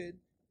affected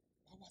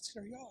by what's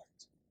in our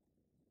yards.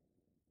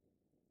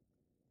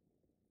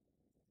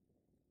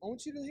 I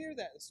want you to hear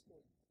that this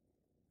morning.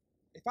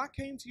 If I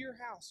came to your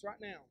house right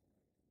now,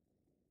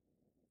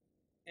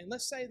 and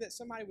let's say that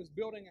somebody was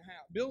building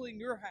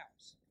your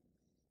house,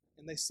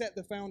 and they set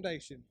the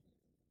foundation,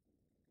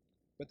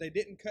 but they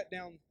didn't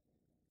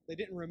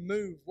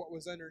remove what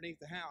was underneath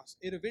the house,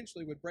 it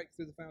eventually would break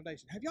through the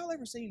foundation. Have y'all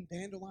ever seen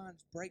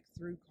dandelions break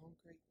through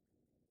concrete?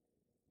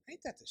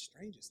 Ain't that the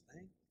strangest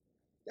thing?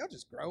 They'll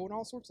just grow in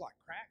all sorts of like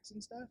cracks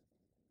and stuff.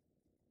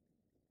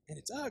 And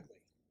it's ugly.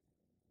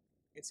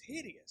 It's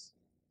hideous.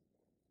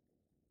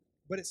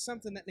 But it's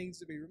something that needs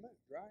to be removed,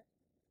 right?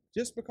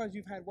 Just because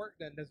you've had work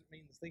done doesn't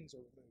mean the things are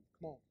removed.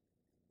 Come on.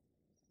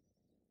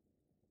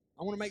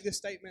 I want to make this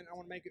statement. I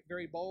want to make it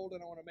very bold,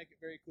 and I want to make it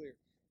very clear.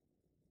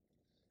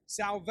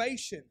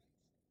 Salvation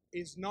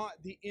is not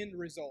the end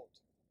result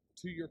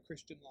to your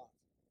Christian life.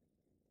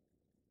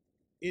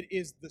 It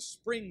is the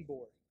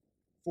springboard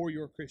for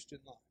your Christian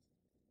life.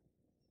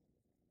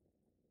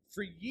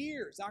 For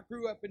years, I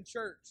grew up in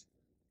church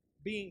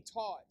being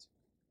taught,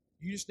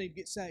 you just need to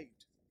get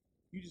saved.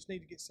 You just need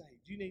to get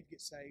saved. You need to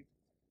get saved.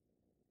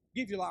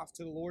 Give your life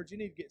to the Lord. You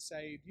need to get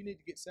saved. You need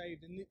to get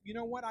saved. And you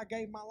know what? I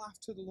gave my life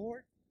to the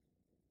Lord.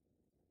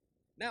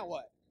 Now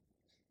what?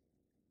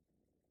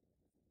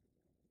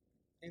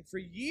 And for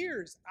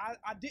years,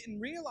 I didn't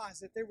realize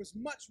that there was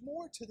much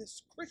more to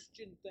this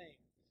Christian thing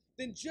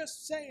than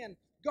just saying,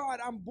 God,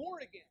 I'm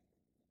born again.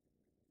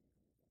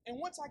 And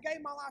once I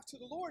gave my life to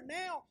the Lord,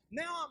 now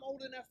I'm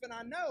old enough and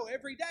I know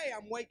every day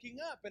I'm waking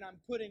up and I'm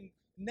putting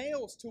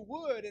nails to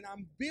wood and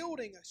I'm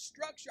building a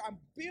structure. I'm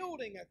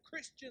building a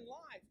Christian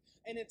life.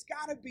 And it's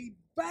got to be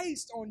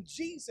based on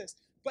Jesus.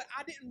 But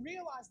I didn't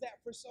realize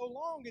that for so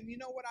long. And you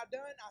know what I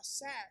done? I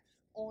sat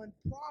on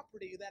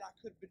property that I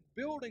could have been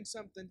building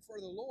something for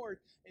the Lord.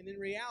 And in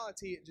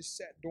reality, it just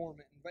sat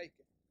dormant and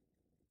vacant.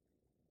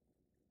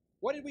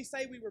 What did we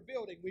say we were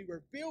building? We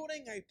were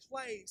building a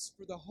place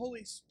for the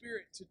Holy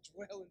Spirit to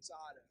dwell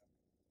inside of.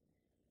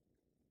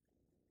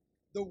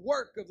 The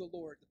work of the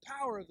Lord, the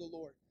power of the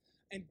Lord.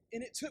 And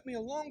it took me a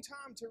long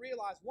time to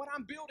realize what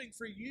I'm building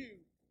for you,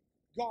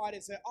 God,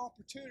 is an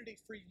opportunity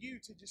for you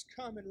to just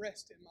come and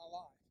rest in my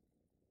life.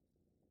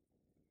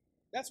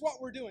 That's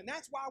what we're doing.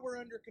 That's why we're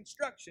under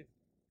construction.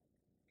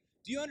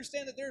 Do you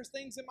understand that there's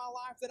things in my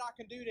life that I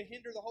can do to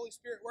hinder the Holy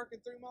Spirit working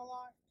through my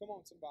life? Come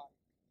on, somebody.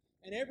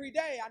 And every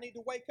day I need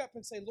to wake up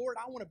and say, Lord,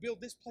 I want to build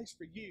this place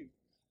for you.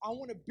 I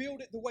want to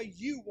build it the way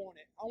you want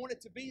it. I want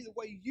it to be the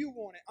way you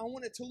want it. I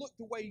want it to look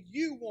the way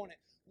you want it.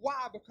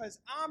 Why? Because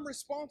I'm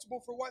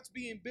responsible for what's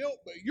being built,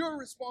 but you're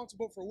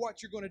responsible for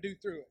what you're going to do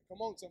through it. Come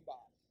on, somebody.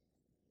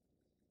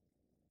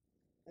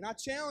 And I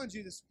challenge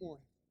you this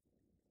morning.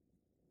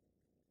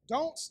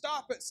 Don't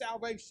stop at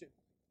salvation.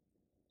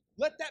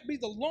 Let that be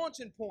the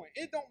launching point.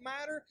 It don't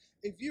matter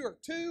if you are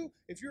 2,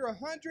 if you're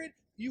 100,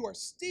 you are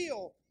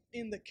still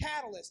in the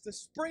catalyst, the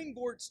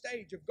springboard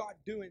stage of God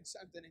doing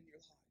something in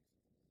your life.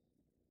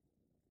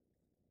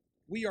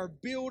 We are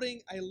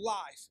building a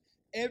life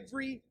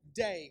every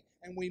day,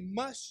 and we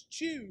must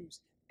choose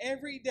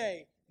every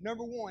day.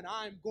 Number 1,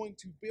 I'm going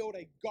to build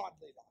a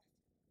godly life.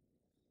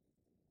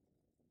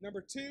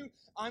 Number 2,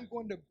 I'm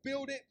going to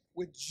build it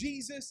with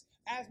Jesus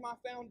as my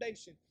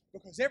foundation,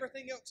 because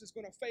everything else is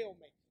going to fail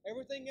me.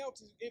 Everything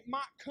else, it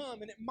might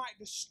come and it might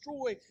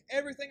destroy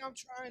everything I'm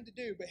trying to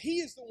do, but He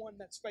is the one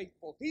that's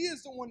faithful. He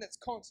is the one that's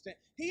constant.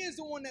 He is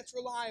the one that's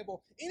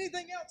reliable.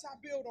 Anything else I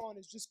build on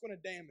is just going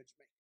to damage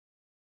me.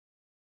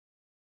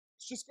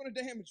 It's just going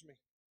to damage me.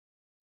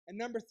 And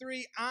number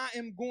 3, I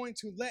am going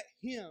to let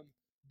Him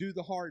do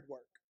the hard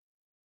work.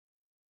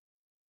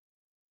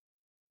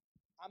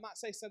 I might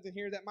say something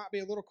here that might be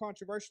a little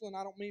controversial, and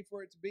I don't mean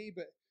for it to be,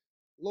 but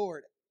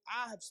Lord,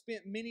 I have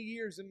spent many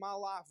years in my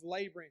life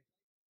laboring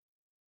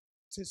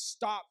to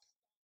stop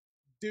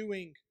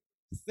doing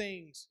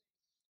things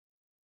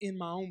in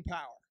my own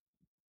power.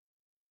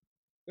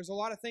 There's a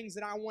lot of things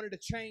that I wanted to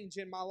change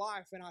in my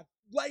life, and I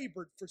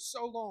labored for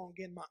so long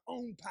in my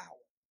own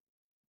power.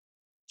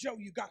 Joe,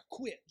 you got to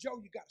quit.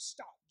 Joe, you got to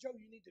stop. Joe,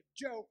 you need to,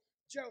 Joe.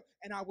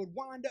 And I would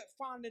wind up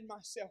finding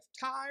myself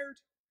tired,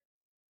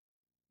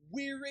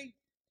 weary,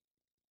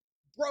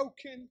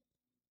 broken,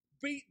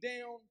 beat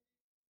down,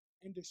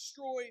 and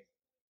destroyed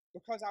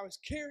because I was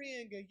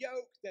carrying a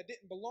yoke that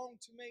didn't belong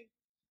to me.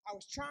 I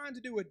was trying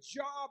to do a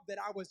job that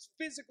I was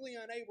physically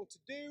unable to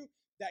do,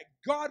 that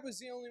God was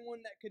the only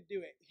one that could do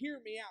it. Hear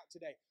me out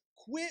today.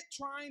 Quit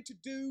trying to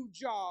do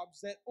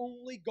jobs that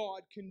only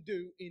God can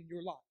do in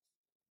your life.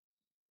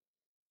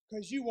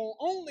 Because you will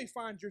only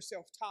find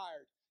yourself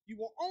tired. You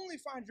will only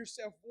find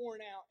yourself worn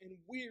out and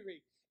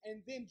weary.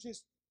 And then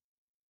just,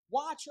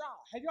 why try?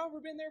 Have you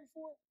ever been there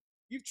before?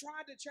 You've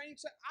tried to change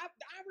something.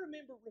 I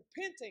remember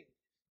repenting.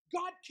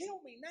 God,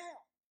 kill me now.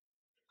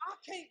 I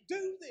can't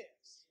do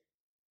this.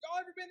 Y'all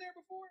ever been there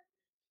before?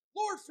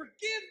 Lord,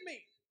 forgive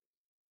me.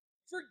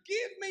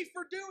 Forgive me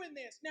for doing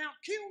this. Now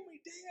kill me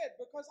dead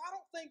because I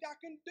don't think I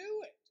can do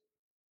it.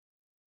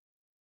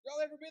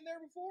 Y'all ever been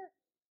there before?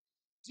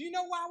 Do you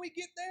know why we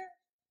get there?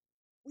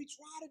 We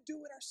try to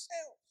do it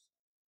ourselves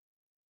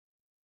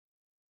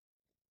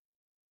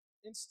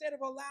instead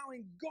of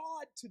allowing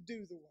God to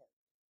do the work.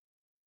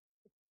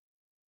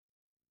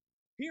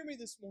 Hear me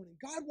this morning.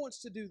 God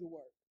wants to do the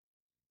work.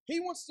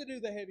 He wants to do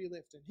the heavy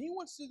lifting. He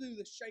wants to do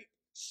the shape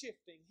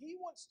shifting. He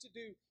wants to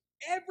do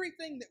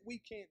everything that we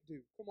can't do.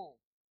 Come on.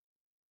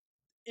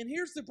 And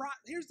here's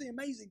the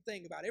amazing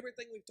thing about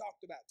everything we've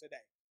talked about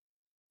today.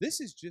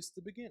 This is just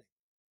the beginning.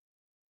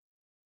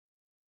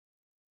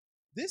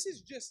 This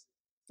is just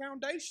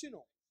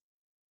foundational.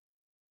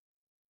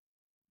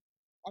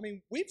 I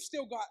mean, we've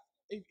still got,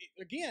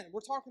 again,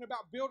 we're talking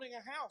about building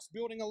a house,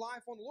 building a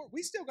life on the Lord.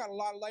 We still got a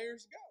lot of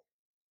layers to go.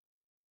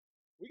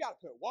 We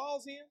got to put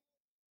walls in.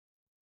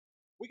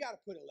 We got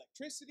to put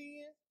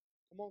electricity in.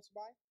 Come on,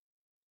 somebody.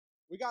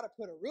 We got to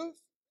put a roof.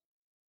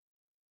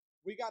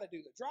 We got to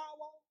do the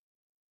drywall.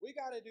 We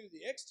got to do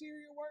the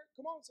exterior work.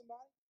 Come on,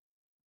 somebody.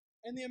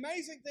 And the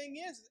amazing thing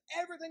is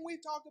everything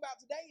we've talked about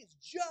today is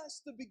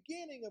just the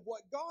beginning of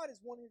what God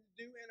is wanting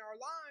to do in our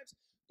lives.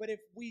 But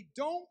if we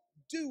don't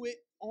do it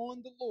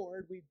on the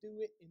Lord, we do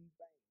it in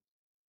vain.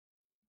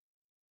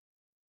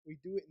 We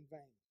do it in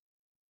vain.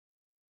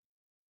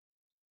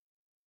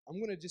 I'm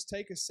going to just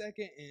take a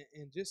second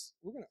and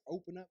we're going to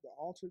open up the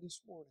altar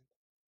this morning.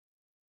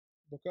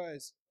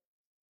 Because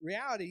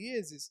reality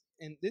is,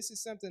 and this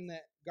is something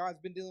that God's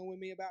been dealing with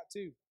me about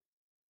too.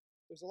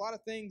 There's a lot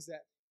of things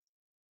that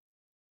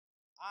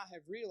I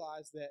have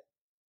realized that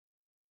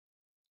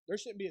there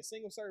shouldn't be a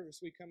single service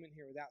we come in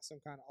here without some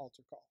kind of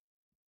altar call.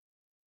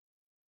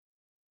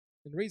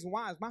 And the reason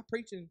why is my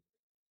preaching,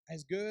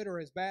 as good or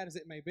as bad as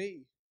it may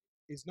be,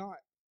 is not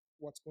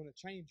what's going to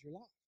change your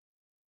life.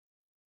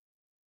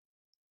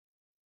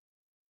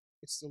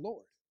 It's the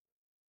Lord.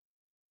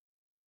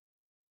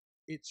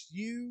 It's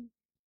you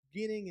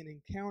getting an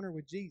encounter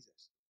with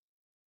Jesus.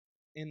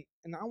 And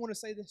I want to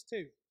say this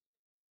too.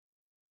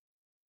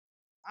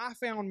 I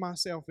found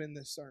myself in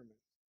this sermon.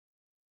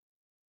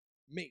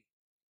 Me.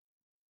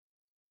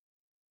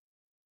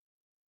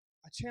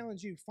 I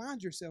challenge you,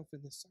 find yourself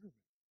in this sermon.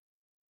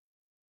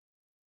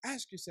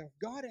 Ask yourself,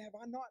 God, have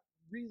I not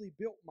really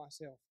built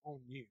myself on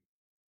you?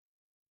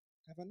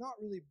 Have I not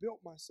really built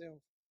myself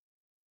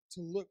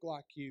to look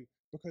like you?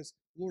 Because,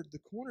 Lord, the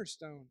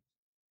cornerstone,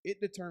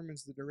 it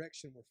determines the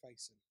direction we're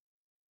facing.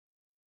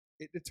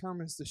 It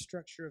determines the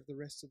structure of the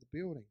rest of the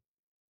building.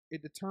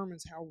 It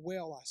determines how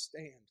well I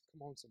stand.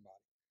 Come on, somebody.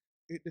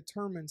 It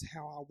determines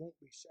how I won't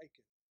be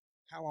shaken,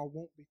 how I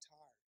won't be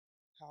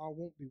tired, how I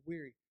won't be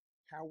weary,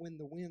 how when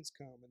the winds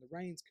come and the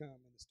rains come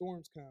and the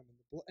storms come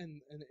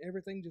and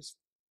everything just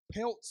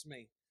pelts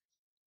me,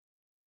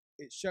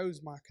 it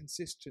shows my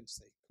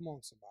consistency. Come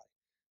on,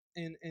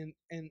 somebody.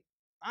 And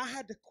I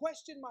had to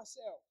question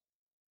myself.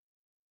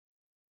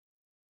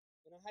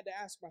 And I had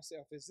to ask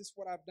myself, is this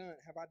what I've done?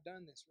 Have I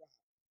done this right?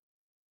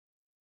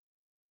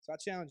 So I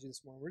challenge you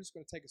this morning. We're just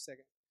going to take a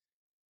second.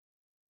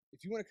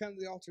 If you want to come to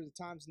the altar, the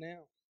time's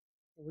now.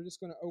 And we're just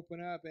going to open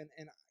up, and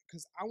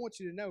because I want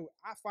you to know,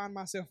 I find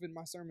myself in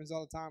my sermons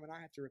all the time, and I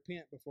have to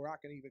repent before I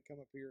can even come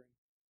up here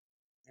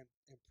and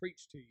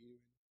preach to you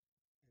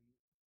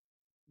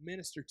and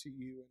minister to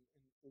you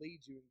and lead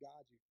you and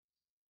guide you.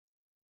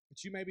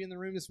 But you may be in the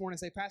room this morning and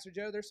say, Pastor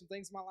Joe, there's some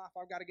things in my life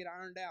I've got to get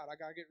ironed out. I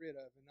got to get rid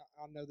of. And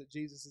I know that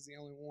Jesus is the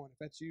only one. If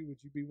that's you, would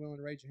you be willing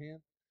to raise your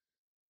hand?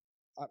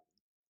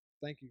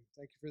 Thank you.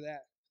 Thank you for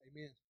that.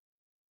 Amen.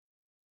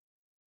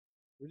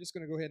 We're just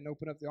going to go ahead and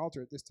open up the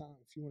altar at this time.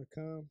 If you want to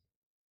come,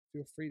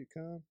 feel free to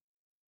come.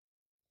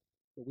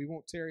 But we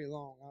won't tarry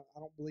long. I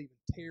don't believe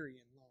in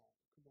tarrying long.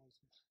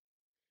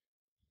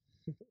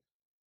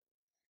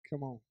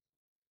 Come on.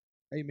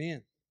 Come on.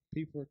 Amen.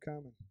 People are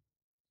coming.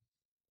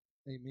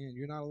 Amen.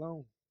 You're not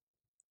alone.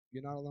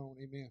 You're not alone.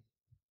 Amen.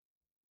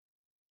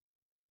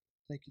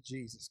 Thank you,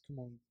 Jesus. Come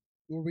on.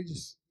 Lord,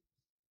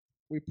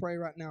 we pray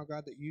right now,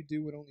 God, that you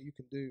do what only you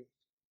can do.